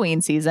 it's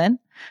Halloween season.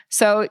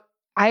 So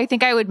I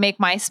think I would make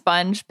my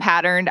sponge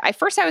patterned. I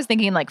was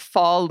thinking like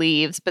fall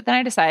leaves, but then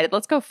I decided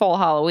let's go full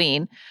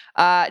Halloween.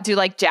 Do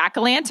like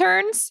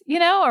jack-o'-lanterns,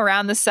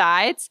 around the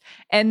sides.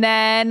 And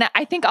then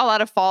I think a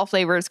lot of fall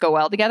flavors go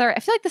well together. I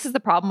feel like this is the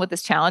problem with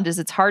this challenge is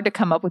it's hard to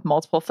come up with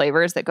multiple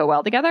flavors that go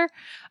well together.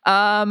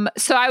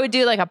 So I would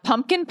do like a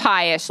pumpkin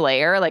pie-ish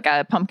layer, like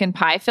a pumpkin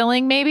pie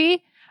filling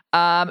maybe.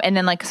 And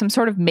then like some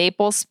sort of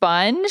maple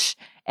sponge.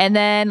 And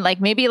then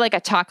like maybe like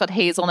a chocolate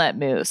hazelnut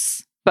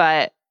mousse.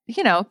 But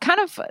kind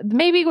of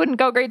maybe wouldn't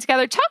go great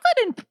together. Chocolate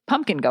and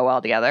pumpkin go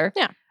well together.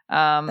 Yeah.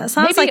 That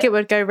sounds like it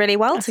would go really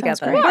well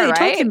together. What are you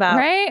talking about?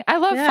 Right? I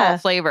love fall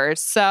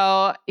flavors.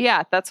 So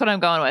yeah, that's what I'm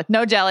going with.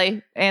 No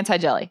jelly,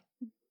 anti-jelly.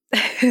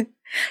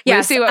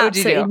 Yes, Lucy, what would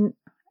you do?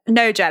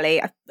 No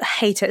jelly. I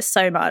hate it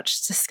so much.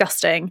 It's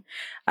disgusting.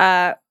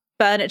 But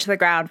burn it to the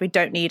ground. We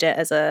don't need it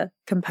as a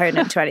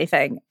component to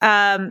anything.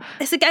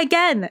 It's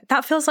again,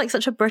 that feels like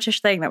such a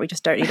British thing that we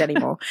just don't need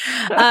anymore.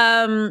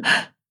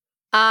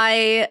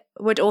 I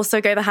would also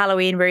go the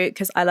Halloween route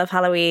because I love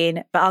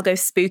Halloween, but I'll go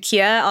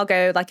spookier. I'll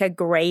go like a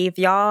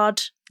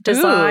graveyard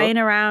design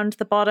around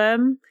the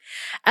bottom.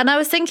 And I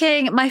was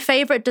thinking my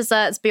favorite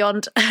desserts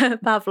beyond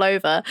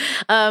pavlova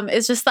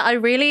is just that I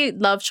really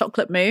love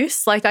chocolate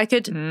mousse. Like I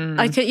could,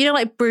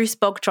 like Bruce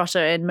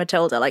Bogtrotter in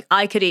Matilda. Like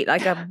I could eat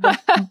like a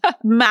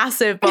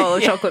massive bowl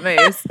of chocolate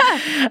mousse.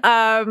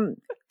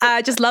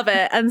 I just love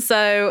it. And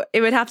so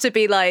it would have to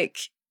be like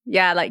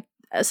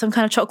some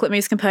kind of chocolate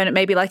mousse component,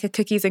 maybe like a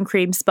cookies and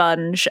cream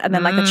sponge, and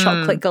then like a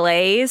chocolate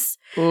glaze.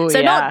 Ooh,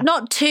 so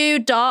not too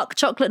dark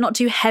chocolate, not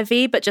too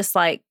heavy, but just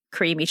like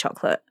creamy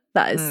chocolate.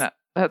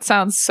 That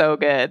sounds so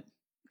good.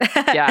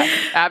 Yeah,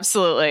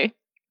 absolutely.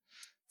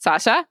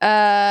 Sasha?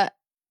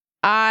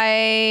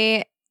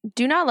 I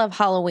do not love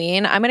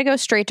Halloween. I'm going to go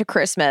straight to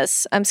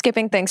Christmas. I'm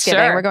skipping Thanksgiving.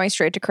 Sure. We're going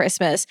straight to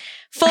Christmas.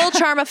 Full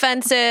charm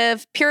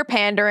offensive, pure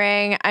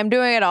pandering. I'm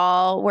doing it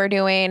all. We're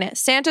doing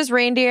Santa's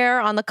reindeer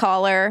on the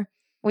collar.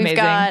 We've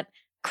got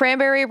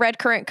cranberry red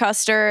currant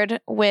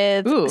custard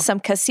with some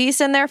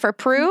cassis in there for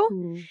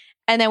Prue.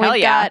 And then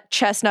we've got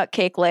chestnut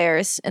cake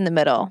layers in the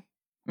middle.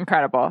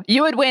 Incredible.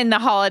 You would win the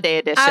holiday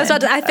edition.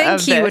 I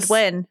think he would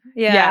win.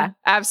 Yeah,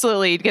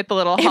 absolutely. You'd get the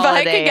little if holiday. If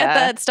I could get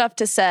that stuff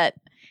to set,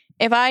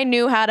 if I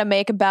knew how to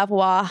make a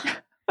bavois,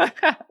 I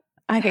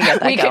could get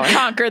that we going. could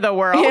conquer the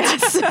world.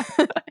 Yes.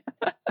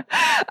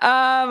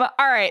 All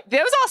right.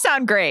 Those all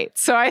sound great.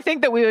 So I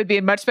think that we would be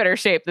in much better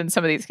shape than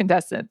some of these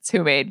contestants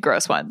who made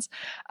gross ones.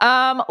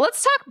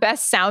 Let's talk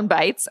best sound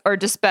bites or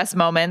just best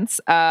moments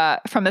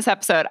from this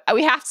episode.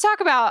 We have to talk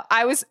about,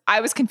 I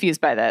was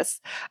confused by this,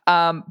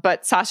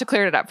 but Sasha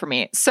cleared it up for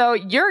me. So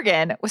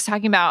Jurgen was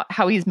talking about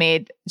how he's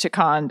made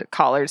Gicond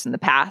collars in the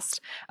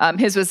past.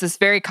 His was this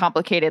very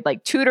complicated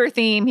like Tudor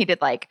theme. He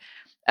did like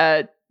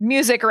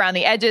music around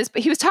the edges,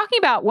 but he was talking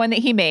about one that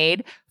he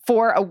made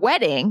for a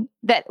wedding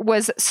that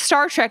was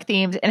Star Trek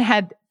themed and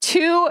had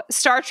 2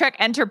 Star Trek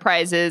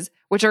Enterprises,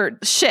 which are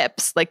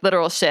ships, like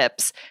literal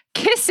ships,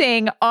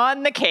 kissing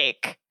on the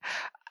cake.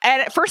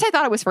 And at first I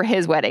thought it was for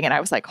his wedding and I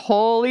was like,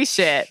 holy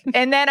shit.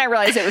 And then I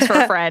realized it was for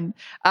a friend.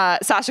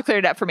 Sasha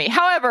cleared it up for me.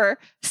 However,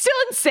 still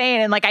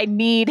insane. And like, I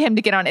need him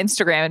to get on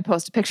Instagram and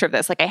post a picture of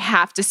this. Like I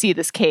have to see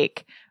this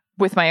cake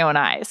with my own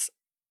eyes.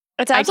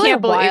 It's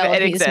absolutely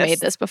wild he's made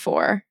this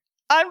before.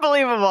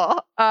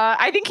 Unbelievable.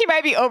 I think he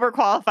might be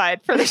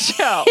overqualified for the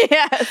show.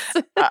 Yes.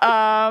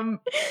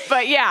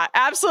 But yeah,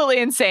 absolutely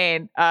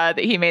insane that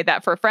he made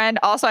that for a friend.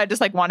 Also, I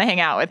just like want to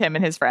hang out with him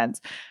and his friends.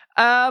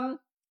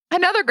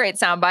 Another great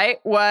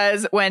soundbite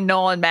was when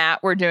Noel and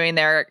Matt were doing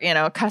their,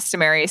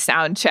 customary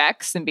sound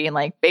checks and being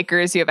like,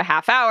 Bakers, you have a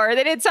half hour.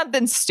 They did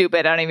something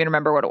stupid. I don't even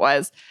remember what it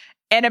was.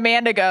 And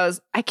Amanda goes,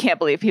 I can't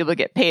believe people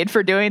get paid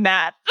for doing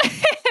that.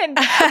 And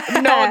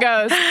Noel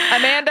goes,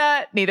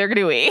 Amanda, neither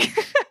do we.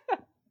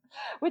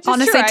 Which is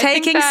honestly true.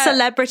 Taking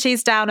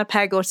celebrities down a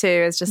peg or two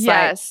is just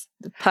like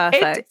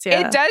perfect.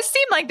 It does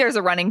seem like there's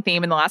a running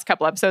theme in the last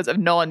couple episodes of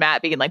Noel and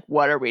Matt being like,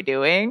 what are we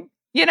doing?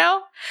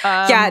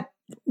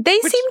 They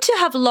seem to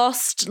have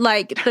lost,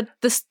 like,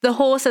 the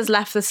horse has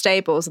left the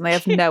stables and they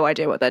have no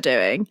idea what they're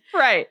doing.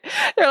 Right.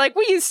 They're like,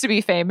 we used to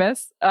be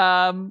famous. You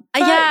guys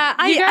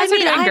are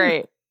doing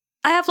great.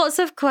 I have lots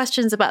of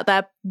questions about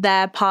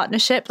their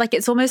partnership. Like,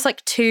 it's almost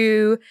like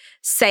 2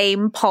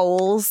 same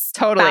poles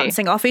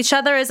bouncing off each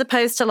other, as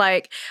opposed to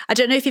like, I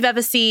don't know if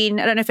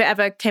it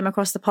ever came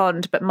across the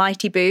pond, but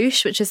Mighty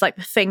Boosh, which is like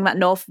the thing that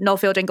Noel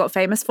Fielding got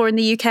famous for in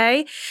the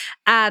UK.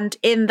 And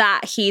in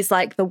that, he's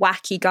like the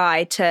wacky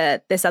guy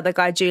to this other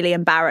guy,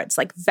 Julian Barrett's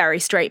like very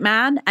straight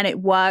man. And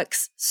it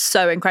works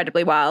so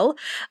incredibly well.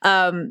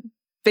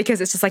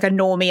 Because it's just like a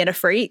normie and a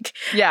freak.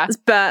 Yeah.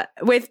 But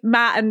with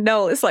Matt and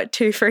Noel, it's like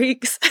 2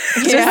 freaks.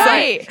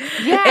 Right.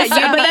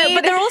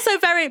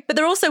 But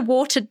they're also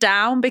watered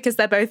down because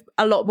they're both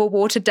a lot more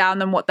watered down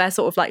than what their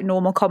sort of like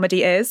normal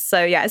comedy is.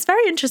 So yeah, it's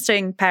very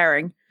interesting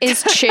pairing.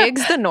 Is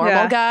Chigs the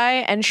normal guy,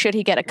 and should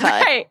he get a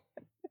cut? Right.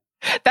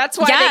 That's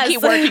why they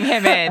keep working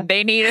him in.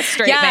 They need a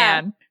straight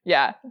man.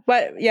 Yeah.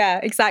 But yeah,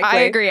 exactly.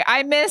 I agree.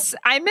 I miss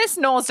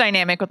Noel's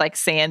dynamic with like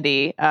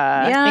Sandy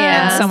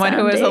and someone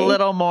who is a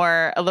little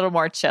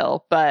more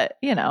chill, but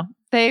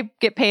they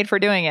get paid for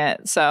doing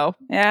it. So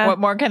what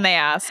more can they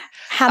ask?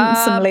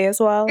 Handsomely as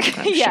well.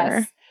 Yes.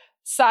 Sure.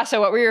 Sasha,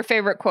 what were your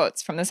favorite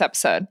quotes from this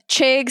episode?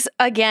 Chigs,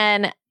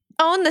 again,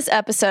 owned this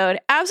episode.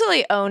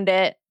 Absolutely owned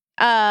it.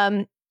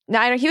 Now,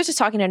 I know he was just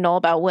talking to Noel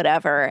about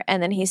whatever.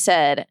 And then he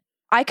said,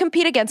 I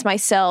compete against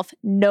myself,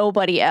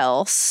 nobody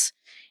else.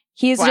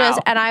 He's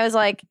and I was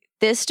like,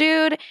 this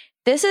dude,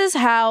 this is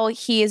how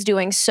he is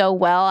doing so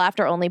well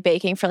after only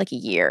baking for like a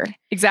year.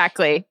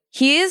 Exactly.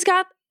 He's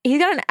got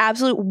an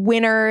absolute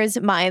winner's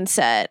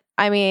mindset.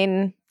 I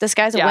mean, this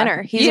guy's a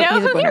winner. He's a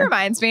who winner. he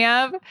reminds me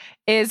of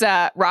is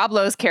Rob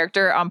Lowe's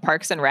character on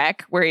Parks and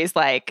Rec, where he's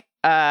like,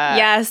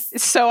 yes,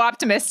 so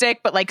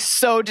optimistic, but like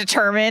so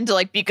determined to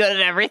like be good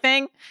at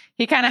everything.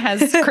 He kind of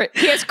has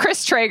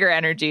Chris Traeger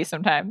energy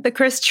sometimes. The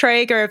Chris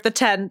Traeger of the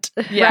tent.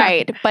 Yeah.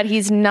 Right. But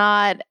he's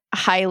not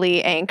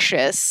highly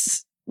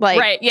anxious. Like,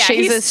 right. Yeah, Chase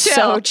he's is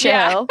so chill.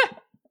 Yeah.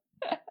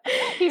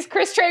 He's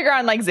Chris Traeger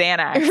on like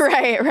Xanax.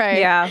 Right.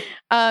 Yeah.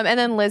 And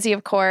then Lizzie,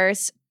 of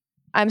course.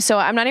 I'm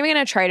not even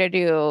going to try to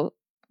do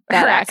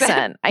that Her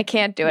accent. I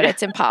can't do it.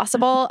 It's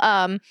impossible.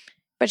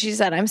 But she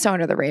said, I'm so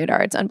under the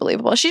radar. It's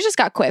unbelievable. She's just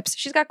got quips.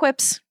 She's got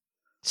quips.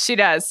 She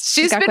does.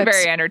 She's got been quips.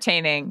 very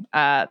entertaining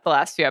the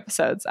last few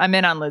episodes. I'm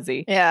in on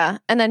Lizzie. Yeah.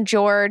 And then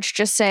George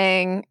just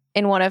saying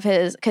in one of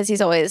his, because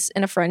he's always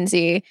in a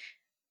frenzy,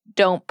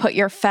 don't put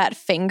your fat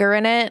finger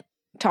in it,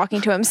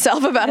 talking to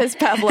himself about his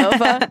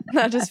pavlova.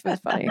 That just was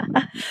funny.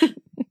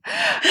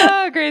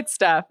 Oh, great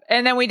stuff.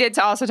 And then we did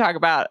also talk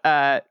about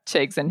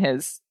Chigs and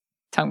his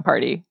tongue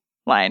party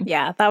line.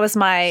 Yeah, that was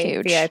my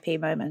Huge. VIP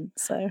moment.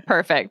 So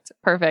Perfect.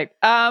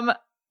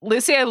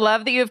 Lucy, I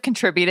love that you have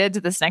contributed to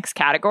this next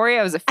category.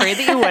 I was afraid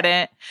that you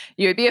wouldn't.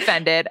 You would be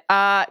offended.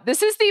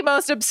 This is the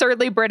most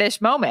absurdly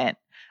British moment,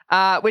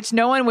 which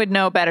no one would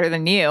know better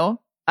than you.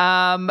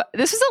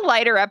 This was a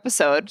lighter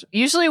episode.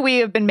 Usually we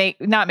have been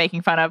not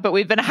making fun of, but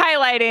we've been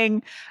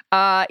highlighting,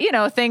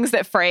 things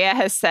that Freya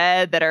has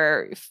said that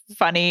are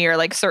funny, or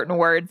like certain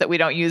words that we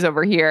don't use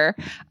over here.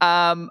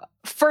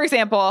 For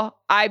example,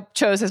 I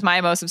chose as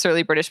my most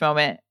absurdly British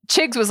moment.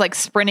 Chigs was like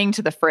sprinting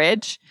to the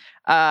fridge,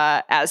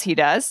 as he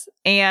does.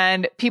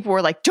 And people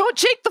were like, don't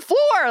shake the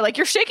floor. Like,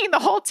 you're shaking the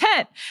whole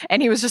tent.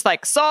 And he was just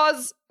like,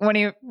 saws, when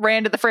he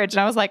ran to the fridge.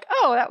 And I was like,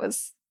 oh, that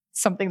was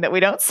something that we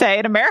don't say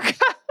in America.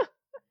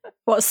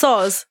 what,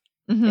 saws?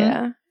 Mm-hmm.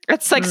 Yeah.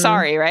 It's like,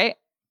 sorry, right?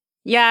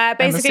 Yeah,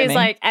 basically it's assuming.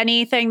 like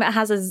anything that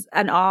has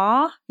an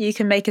R, you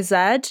can make a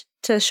Z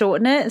to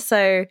shorten it.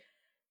 So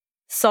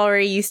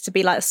sorry used to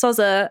be like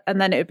Sozza,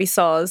 and then it would be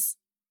Soz.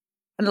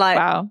 And like,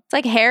 Wow. It's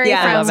like Harry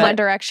Yeah, I from love One it.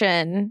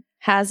 Direction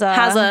has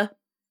a.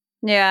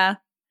 Yeah.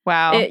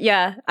 Wow.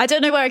 Yeah. I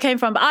don't know where it came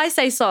from, but I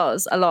say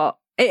Soz a lot.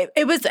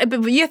 It was,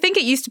 you think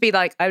it used to be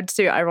like, I would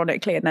do it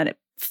ironically, and then it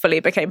fully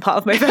became part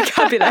of my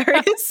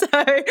vocabulary. So,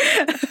 all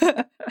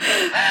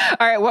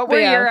right. What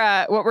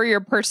were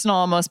your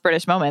personal most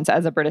British moments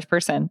as a British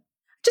person?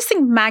 just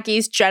think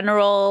Maggie's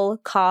general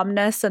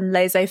calmness and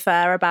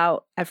laissez-faire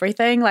about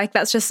everything, like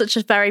that's just such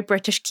a very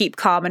British keep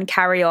calm and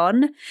carry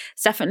on.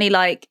 It's definitely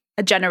like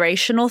a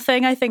generational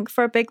thing, I think,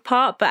 for a big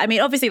part. But I mean,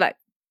 obviously, like,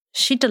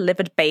 she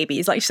delivered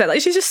babies, like you said,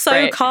 like she's just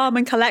so calm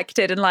and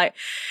collected and like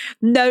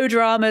no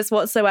dramas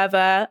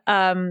whatsoever.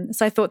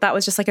 So I thought that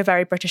was just like a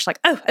very British, like,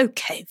 oh,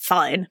 okay,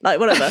 fine, like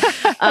whatever.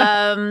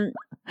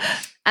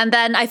 And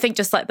then I think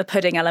just like the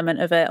pudding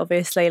element of it,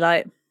 obviously,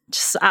 like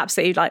just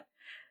absolutely like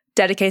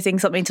dedicating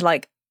something to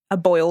like a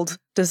boiled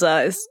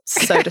dessert is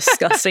so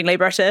disgustingly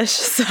British.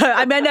 So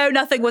I mean, I know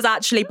nothing was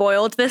actually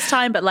boiled this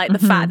time, but like the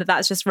fact that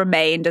that's just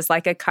remained as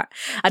like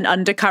an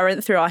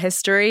undercurrent through our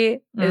history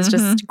is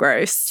just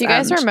gross. Do you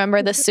guys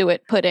remember the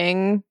suet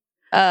pudding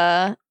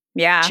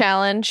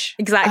challenge?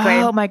 Exactly.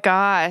 Oh my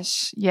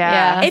gosh.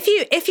 Yeah.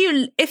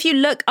 If you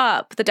look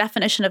up the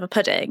definition of a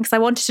pudding, because I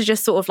wanted to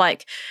just sort of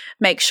like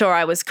make sure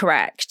I was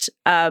correct,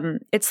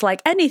 it's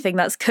like anything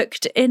that's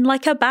cooked in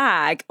like a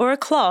bag or a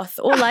cloth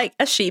or like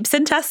a sheep's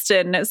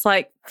intestine. It's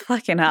like,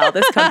 fucking hell,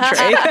 this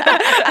country.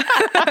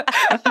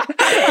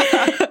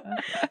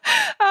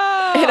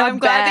 I'm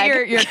glad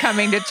that you're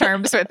coming to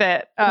terms with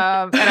it,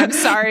 and I'm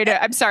sorry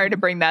to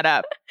bring that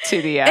up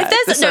to the.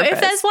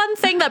 If there's one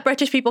thing that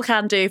British people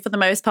can do for the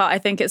most part, I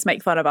think it's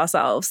make fun of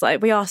ourselves.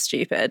 Like, we are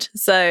stupid.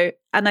 So,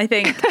 and I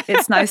think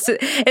it's nice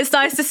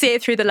to see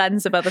it through the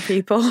lens of other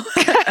people.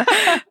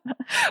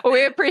 Well,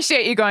 we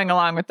appreciate you going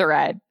along with the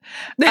ride.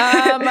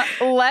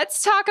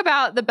 Let's talk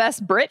about the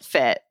best Brit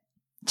fit,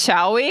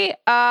 shall we?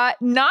 Not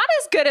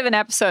as good of an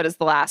episode as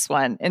the last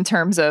one in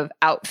terms of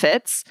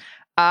outfits.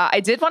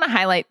 I did want to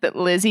highlight that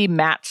Lizzie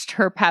matched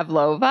her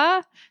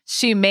pavlova.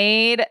 She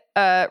made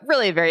a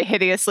really very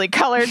hideously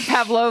colored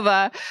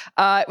pavlova.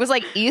 It was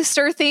like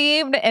Easter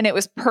themed, and it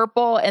was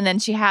purple. And then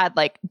she had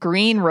like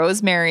green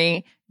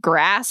rosemary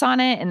grass on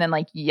it, and then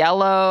like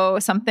yellow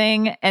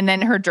something. And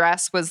then her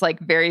dress was like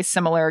very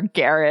similar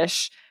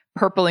garish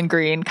purple and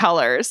green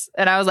colors.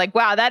 And I was like,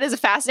 wow, that is a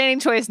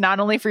fascinating choice, not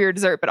only for your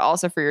dessert, but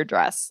also for your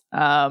dress.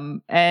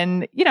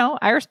 And, you know,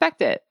 I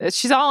respect it.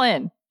 She's all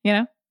in, you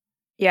know?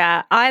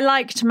 Yeah, I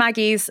liked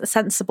Maggie's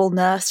sensible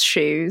nurse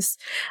shoes.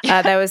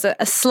 There was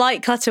a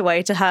slight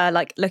cutaway to her,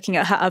 like looking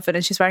at her oven,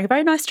 and she's wearing a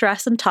very nice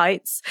dress and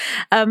tights,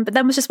 but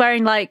then was just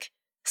wearing like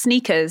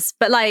sneakers,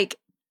 but like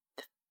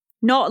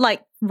not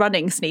like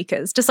running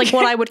sneakers, just like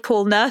what I would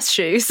call nurse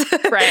shoes.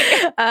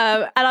 Right.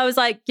 And I was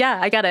like, yeah,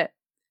 I get it.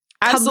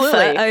 Absolutely.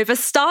 Comfort over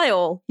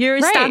style.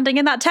 You're standing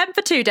in that tent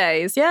for 2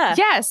 days. Yeah.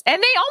 Yes. And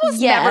they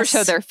almost never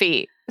show their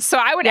feet. So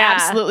I would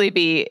absolutely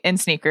be in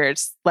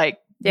sneakers, like,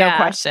 no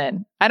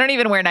question. I don't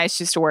even wear nice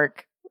shoes to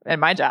work in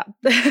my job.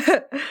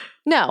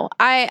 No,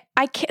 I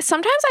can't,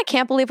 sometimes I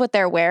can't believe what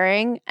they're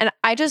wearing. And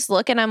I just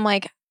look and I'm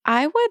like,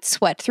 I would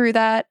sweat through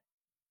that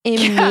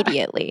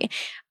immediately.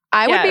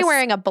 I would be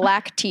wearing a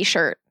black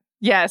t-shirt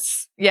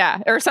Yes.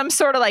 Yeah. Or some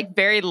sort of like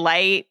very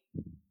light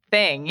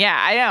thing. Yeah,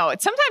 I know.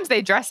 Sometimes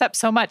they dress up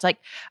so much. Like,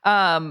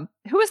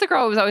 who was the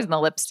girl who was always in the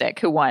lipstick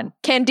who won?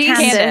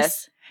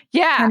 Candice.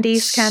 Yeah.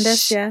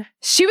 Candice, yeah.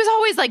 She was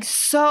always like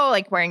so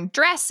like wearing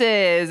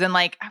dresses and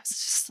like, I was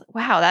just,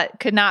 wow, that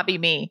could not be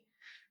me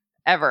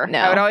ever. No.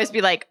 I would always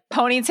be like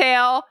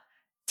ponytail,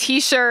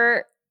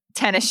 t-shirt,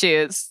 tennis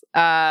shoes.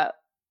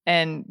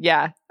 And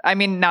yeah, I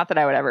mean, not that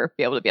I would ever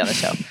be able to be on the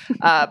show,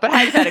 but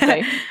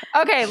hypothetically.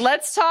 Okay,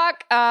 let's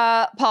talk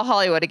Paul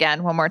Hollywood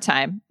again one more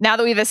time. Now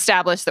that we've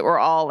established that we're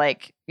all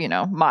like, you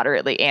know,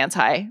 moderately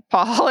anti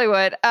Paul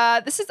Hollywood,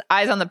 this is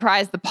Eyes on the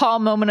Prize, the Paul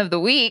moment of the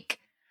week.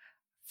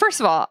 First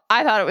of all,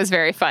 I thought it was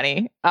very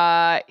funny.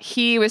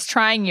 He was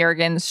trying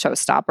Jurgen's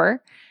Showstopper,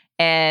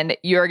 and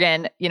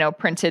Jurgen, you know,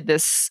 printed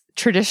this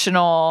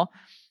traditional,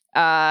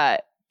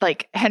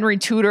 like Henry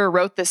Tudor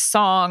wrote this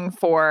song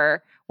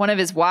for one of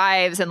his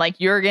wives, and like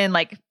Jurgen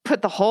like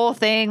put the whole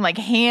thing like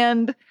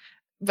piped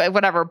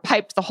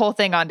the whole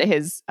thing onto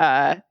his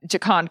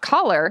Jacquard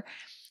collar.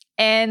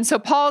 And so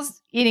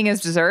Paul's eating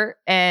his dessert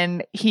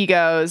and he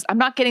goes, I'm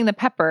not getting the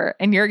pepper.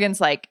 And Jurgen's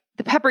like,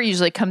 the pepper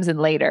usually comes in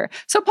later.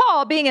 So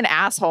Paul, being an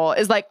asshole,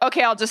 is like,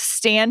 okay, I'll just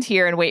stand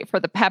here and wait for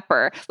the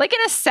pepper, like in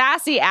a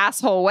sassy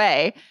asshole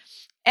way.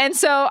 And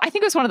so I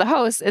think it was one of the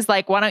hosts is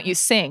like, why don't you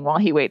sing while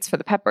he waits for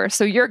the pepper?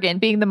 So Jurgen,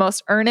 being the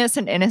most earnest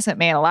and innocent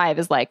man alive,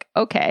 is like,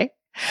 okay.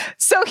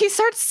 So he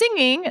starts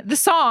singing the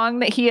song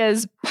that he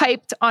has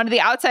piped onto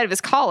the outside of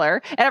his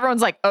collar. And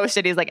everyone's like, oh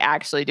shit, he's like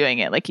actually doing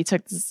it. Like he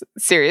took this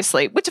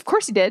seriously, which of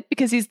course he did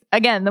because he's,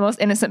 again, the most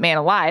innocent man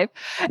alive.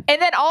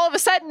 And then all of a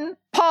sudden,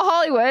 Paul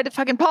Hollywood,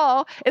 fucking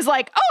Paul, is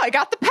like, oh, I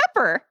got the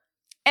pepper.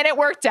 And it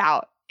worked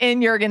out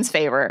in Jurgen's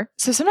favor.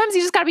 So sometimes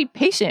you just got to be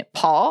patient,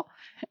 Paul,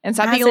 and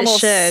stop being a little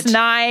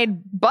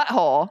snide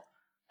butthole.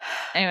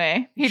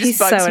 Anyway, he's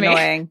so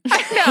annoying.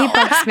 He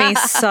bugs me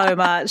so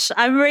much.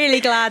 I'm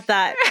really glad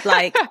that,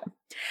 like,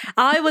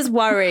 I was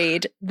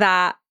worried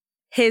that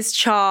his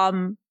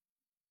charm,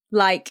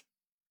 like,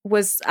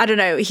 was, I don't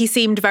know, he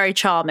seemed very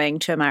charming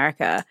to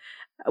America.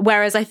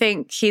 Whereas I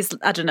think he's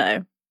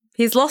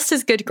lost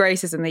his good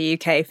graces in the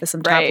UK for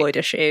some tabloid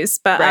issues.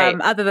 But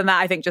other than that,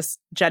 I think just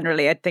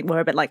generally, I think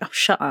we're a bit like, oh,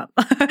 shut up.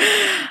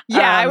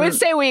 Yeah, I would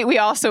say we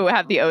also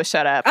have the oh,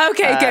 shut up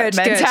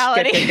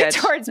mentality good.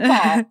 towards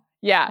Paul.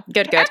 Yeah.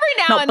 Good.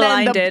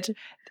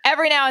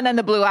 Every now and then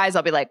the blue eyes,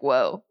 I'll be like,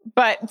 whoa.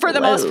 But for the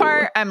most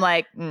part, I'm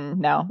like,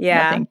 no,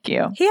 thank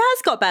you. He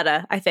has got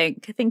better, I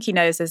think. I think he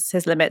knows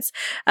his limits.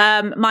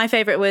 My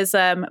favorite was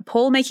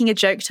Paul making a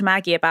joke to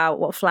Maggie about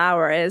what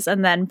flour is,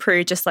 and then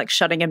Prue just like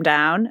shutting him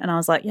down. And I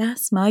was like,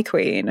 yes, my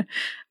queen.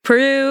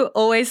 Prue,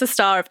 always the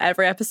star of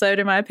every episode,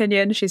 in my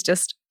opinion. She's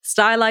just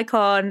style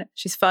icon.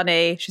 She's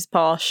funny. She's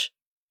posh.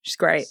 She's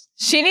great.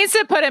 She needs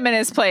to put him in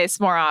his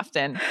place more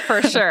often,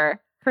 for sure.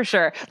 For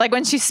sure. Like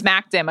when she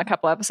smacked him a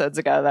couple episodes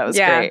ago. That was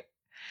great.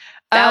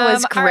 That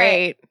was great.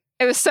 Right.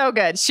 It was so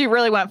good. She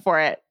really went for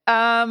it.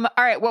 All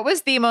right. What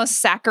was the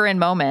most saccharine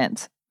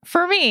moment?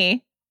 For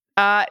me,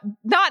 not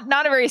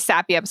a very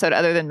sappy episode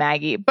other than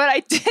Maggie, but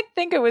I did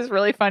think it was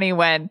really funny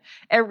when,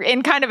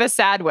 in kind of a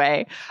sad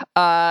way,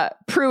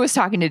 Prue was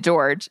talking to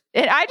George.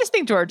 And I just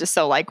think George is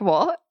so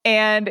likable.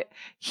 And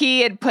he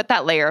had put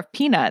that layer of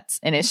peanuts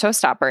in his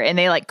Showstopper and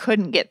they like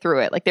couldn't get through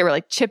it. Like they were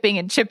like chipping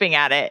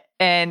at it.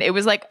 And it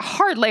was like a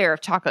hard layer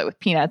of chocolate with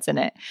peanuts in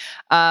it.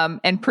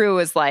 And Prue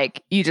was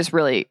like, you just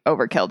really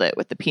overkilled it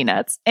with the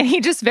peanuts. And he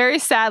just very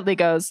sadly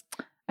goes,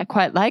 I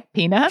quite like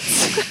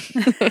peanuts.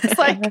 It's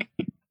like,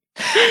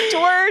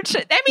 George,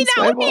 I mean,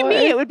 that would be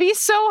me. It would be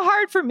so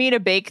hard for me to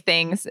bake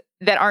things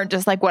that aren't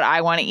just like what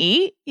I want to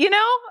eat, you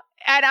know?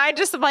 And I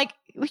just am like,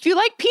 if you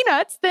like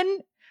peanuts, then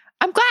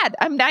I'm glad.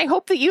 I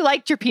hope that you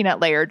liked your peanut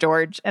layer,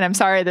 George. And I'm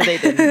sorry that they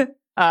didn't.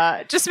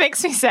 Just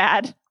makes me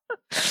sad.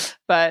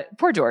 But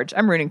poor George,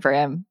 I'm rooting for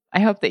him. I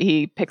hope that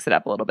he picks it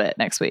up a little bit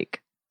next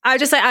week. I would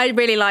just say I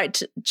really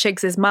liked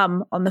Chigs's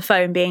mum on the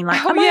phone being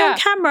like, am I on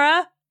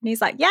camera? And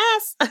he's like,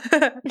 yes.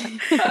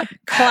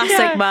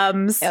 Classic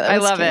mums. Yeah, I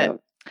love it.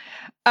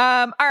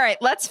 All right,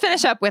 let's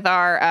finish up with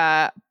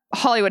our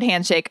Hollywood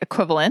handshake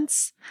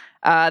equivalents.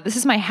 This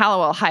is my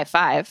Hallowell high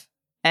five.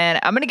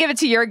 And I'm going to give it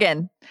to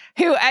Jurgen,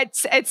 who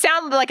it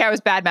sounded like I was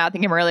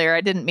bad-mouthing him earlier.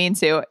 I didn't mean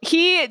to.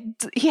 He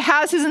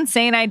has his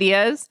insane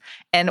ideas.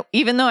 And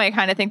even though I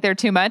kind of think they're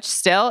too much,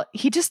 still,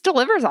 he just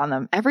delivers on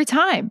them every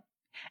time.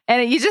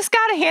 And you just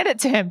got to hand it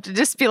to him to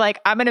just be like,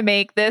 I'm going to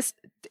make this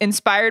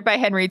inspired by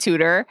Henry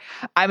Tudor.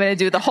 I'm going to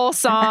do the whole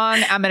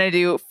song. I'm going to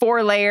do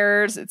 4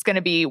 layers. It's going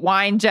to be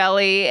wine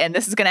jelly, and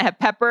this is going to have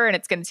pepper, and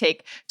it's going to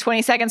take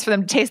 20 seconds for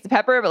them to taste the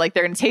pepper, but like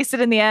they're going to taste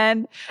it in the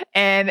end.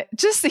 And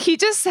he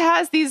just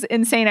has these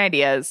insane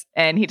ideas,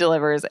 and he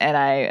delivers, and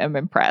I am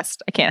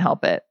impressed. I can't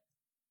help it.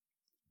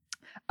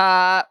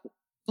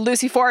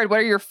 Lucy Ford, what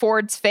are your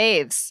Ford's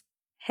faves?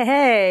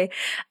 Hey,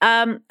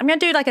 I'm going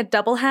to do like a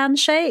double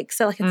handshake.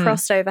 So like a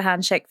crossover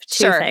handshake for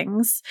two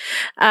things.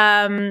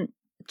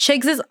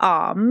 Chigs's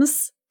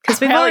arms Because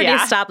we've already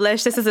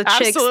established this is a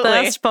Chicks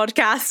Thirst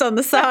podcast on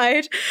the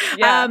side.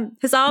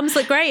 His arms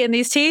look great in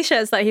these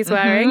t-shirts that he's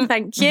wearing.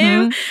 Thank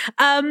you.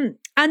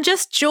 And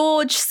just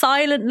George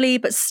silently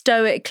but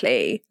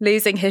stoically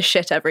losing his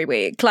shit every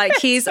week. Like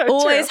he's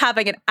always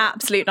having an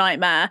absolute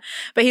nightmare,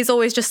 but he's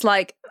always just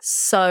like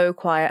so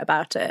quiet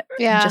about it.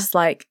 Yeah. Just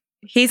like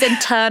he's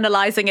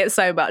internalizing it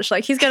so much.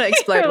 Like he's going to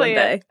explode one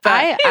day.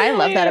 But I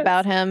love that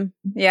about him.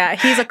 Yeah.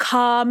 He's a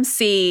calm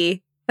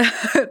sea.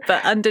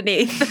 But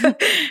underneath,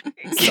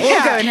 it's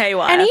all going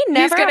haywire. And he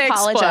never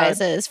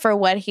apologizes for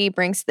what he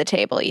brings to the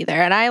table either.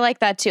 And I like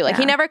that too. Like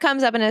he never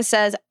comes up and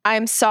says,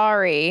 I'm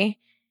sorry,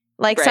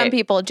 like some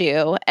people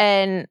do.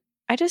 And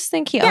I just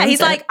think he owns he's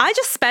it. like, I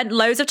just spent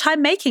loads of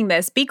time making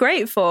this. Be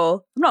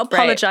grateful. I'm not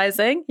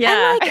apologizing.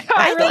 Yeah. And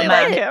I really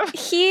like him.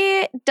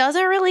 He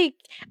doesn't really,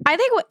 I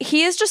think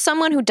he is just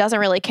someone who doesn't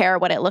really care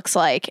what it looks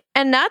like.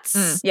 And that's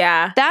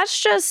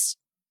just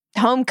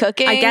home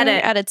cooking. I get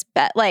it at its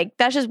best. Like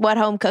that's just what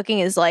home cooking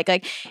is like.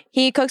 Like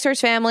he cooks for his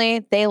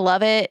family. They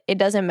love it. It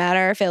doesn't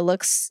matter if it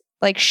looks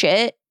like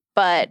shit,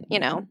 but you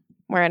know,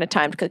 we're in a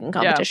timed cooking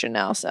competition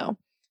now. So,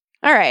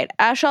 all right.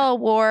 Ashall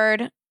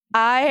Award.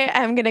 I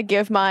am going to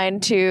give mine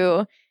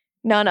to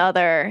none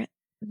other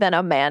than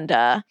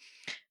Amanda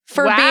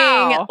for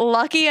being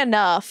lucky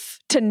enough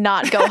to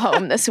not go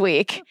home this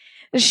week.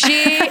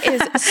 She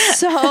is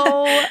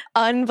so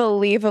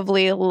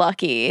unbelievably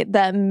lucky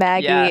that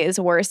Maggie is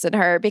worse than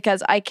her,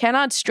 because I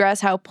cannot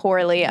stress how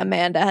poorly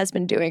Amanda has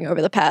been doing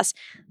over the past,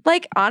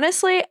 like,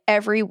 honestly,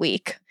 every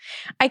week.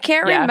 I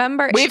can't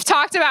remember. We've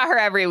talked about her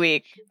every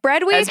week.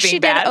 Bread week, she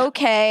did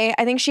okay.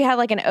 I think she had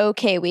like an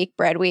okay week,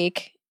 bread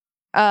week.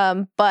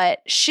 But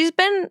she's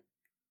been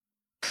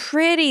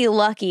pretty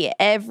lucky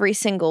every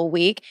single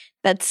week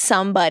that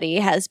somebody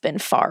has been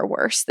far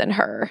worse than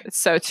her. It's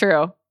so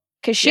true.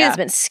 Because she has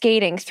been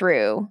skating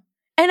through.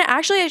 And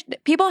actually,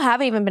 people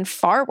haven't even been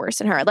far worse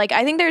than her. Like,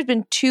 I think there's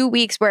been 2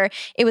 weeks where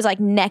it was like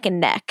neck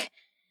and neck.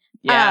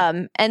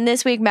 Yeah. And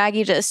this week,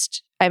 Maggie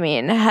just, had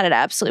an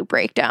absolute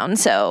breakdown.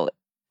 So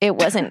it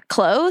wasn't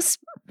close.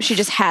 She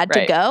just had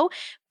to go.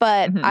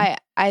 But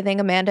I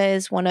think Amanda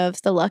is one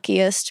of the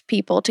luckiest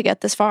people to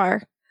get this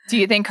far. Do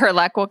you think her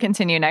luck will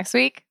continue next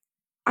week?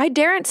 I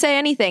daren't say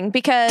anything,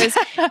 because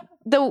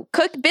the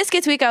cooked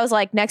biscuits week, I was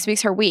like, next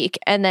week's her week.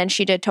 And then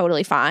she did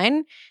totally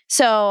fine.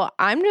 So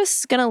I'm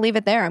just going to leave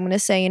it there. I'm going to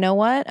say, you know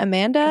what,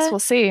 Amanda? Guess we'll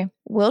see.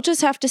 We'll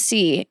just have to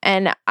see.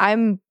 And I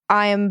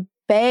am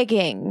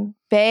begging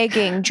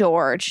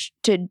George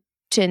to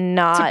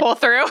pull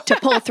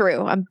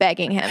through. I'm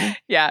begging him.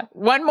 Yeah.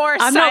 One more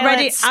I'm not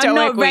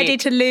ready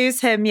to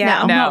lose him yet. No,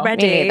 I'm not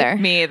ready.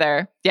 Me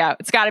either. Yeah.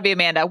 It's got to be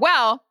Amanda.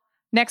 Well,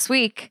 next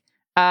week,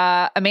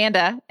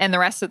 Amanda and the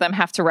rest of them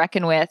have to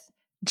reckon with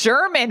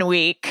German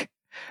week.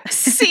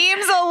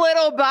 Seems a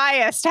little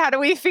biased. How do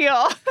we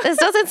feel? This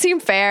doesn't seem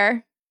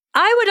fair.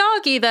 I would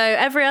argue, though,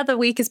 every other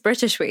week is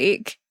British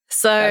week.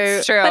 So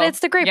that's true. But it's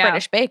the Great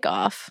British Bake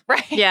Off.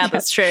 Right. Yeah,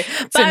 that's true.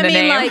 But I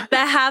mean, like,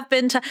 there have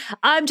been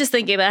I'm just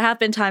thinking there have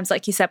been times,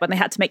 like you said, when they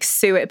had to make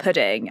suet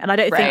pudding. And I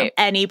don't think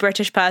any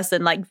British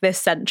person like this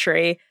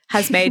century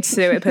has made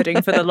suet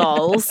pudding for the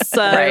lols.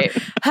 So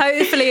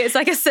hopefully it's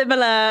like a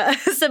similar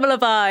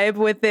vibe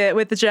with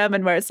the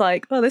German, where it's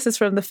like, oh, this is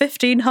from the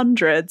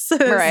 1500s.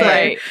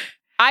 Right.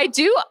 I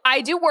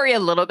do worry a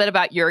little bit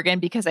about Jürgen,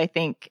 because I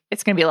think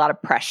it's going to be a lot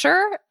of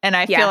pressure. And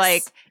I feel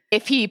like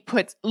if he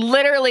puts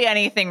literally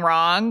anything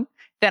wrong,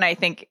 then I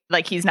think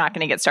like he's not going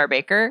to get Star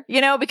Baker,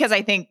 because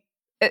I think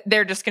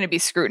they're just going to be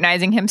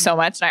scrutinizing him so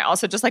much. And I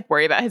also just like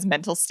worry about his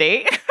mental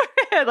state,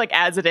 like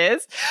as it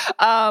is,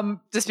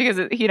 just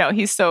because,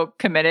 he's so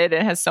committed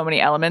and has so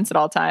many elements at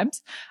all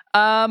times.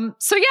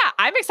 So yeah,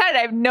 I'm excited.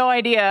 I have no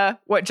idea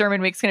what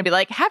German week's going to be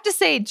like. I have to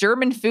say,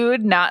 German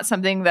food, not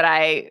something that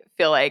I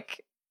feel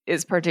like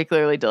is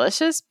particularly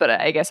delicious, but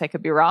I guess I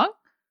could be wrong.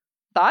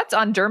 Thoughts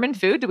on German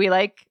food? Do we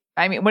like,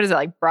 what is it,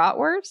 like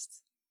bratwurst?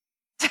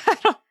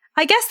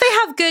 I guess they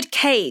have good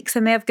cakes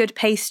and they have good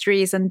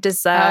pastries and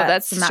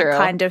desserts and that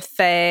kind of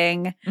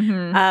thing.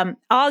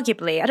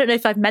 Arguably, I don't know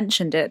if I've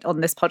mentioned it on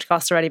this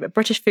podcast already, but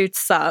British food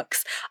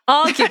sucks.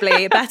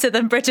 Arguably better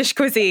than British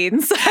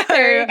cuisine. So.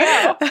 There you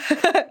go.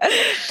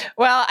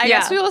 Well, I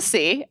guess we will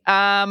see.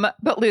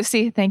 But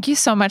Lucy, thank you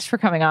so much for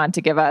coming on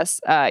to give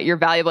us your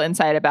valuable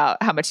insight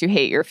about how much you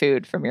hate your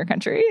food from your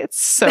country. It's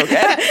so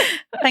good.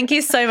 Thank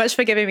you so much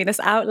for giving me this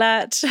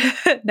outlet.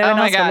 No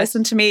one else will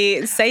listen to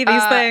me say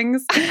these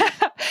things.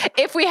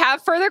 If we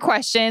have further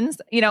questions,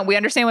 we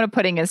understand what a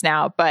pudding is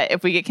now, but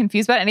if we get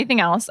confused about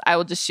anything else, I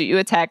will just shoot you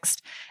a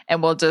text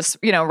and we'll just,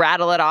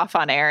 rattle it off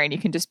on air, and you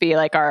can just be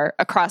like our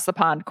across the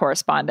pond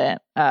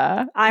correspondent.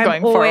 I'm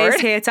always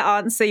here to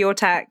answer your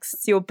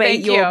texts, your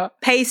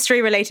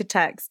pastry related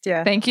text.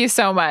 Yeah. Thank you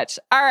so much.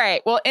 All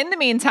right. Well, in the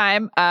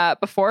meantime,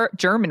 before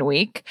German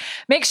week,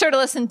 make sure to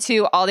listen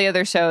to all the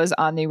other shows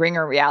on the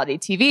Ringer reality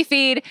TV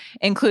feed,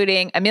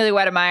 including Amelia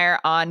Wedemeyer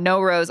on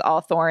No Rose All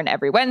Thorn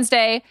every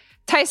Wednesday,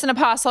 Tyson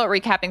Apostle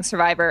recapping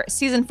Survivor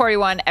Season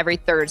 41 every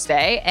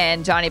Thursday,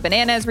 and Johnny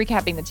Bananas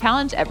recapping The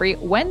Challenge every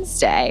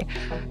Wednesday.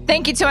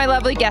 Thank you to my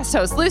lovely guest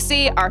host,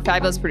 Lucy, our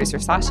fabulous producer,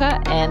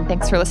 Sasha, and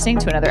thanks for listening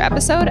to another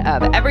episode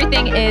of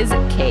Everything is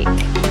Cake.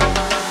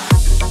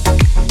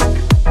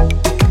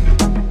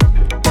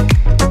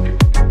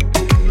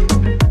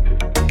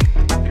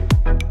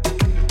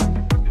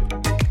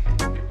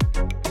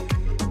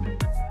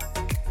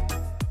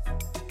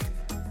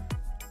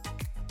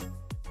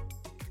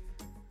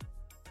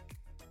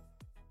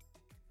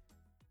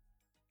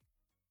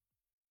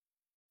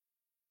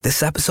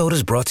 This episode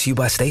is brought to you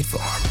by State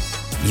Farm.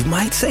 You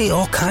might say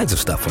all kinds of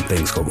stuff when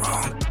things go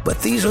wrong,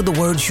 but these are the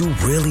words you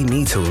really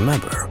need to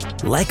remember.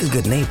 Like a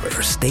good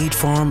neighbor, State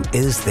Farm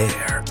is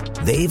there.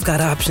 They've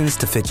got options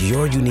to fit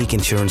your unique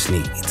insurance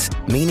needs,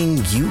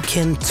 meaning you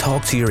can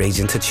talk to your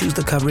agent to choose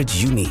the coverage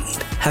you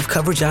need, have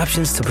coverage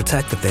options to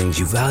protect the things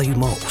you value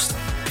most,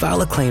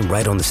 file a claim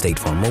right on the State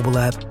Farm mobile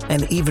app,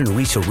 and even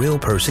reach a real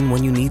person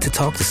when you need to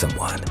talk to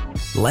someone.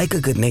 Like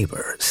a good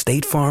neighbor,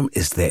 State Farm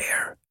is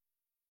there.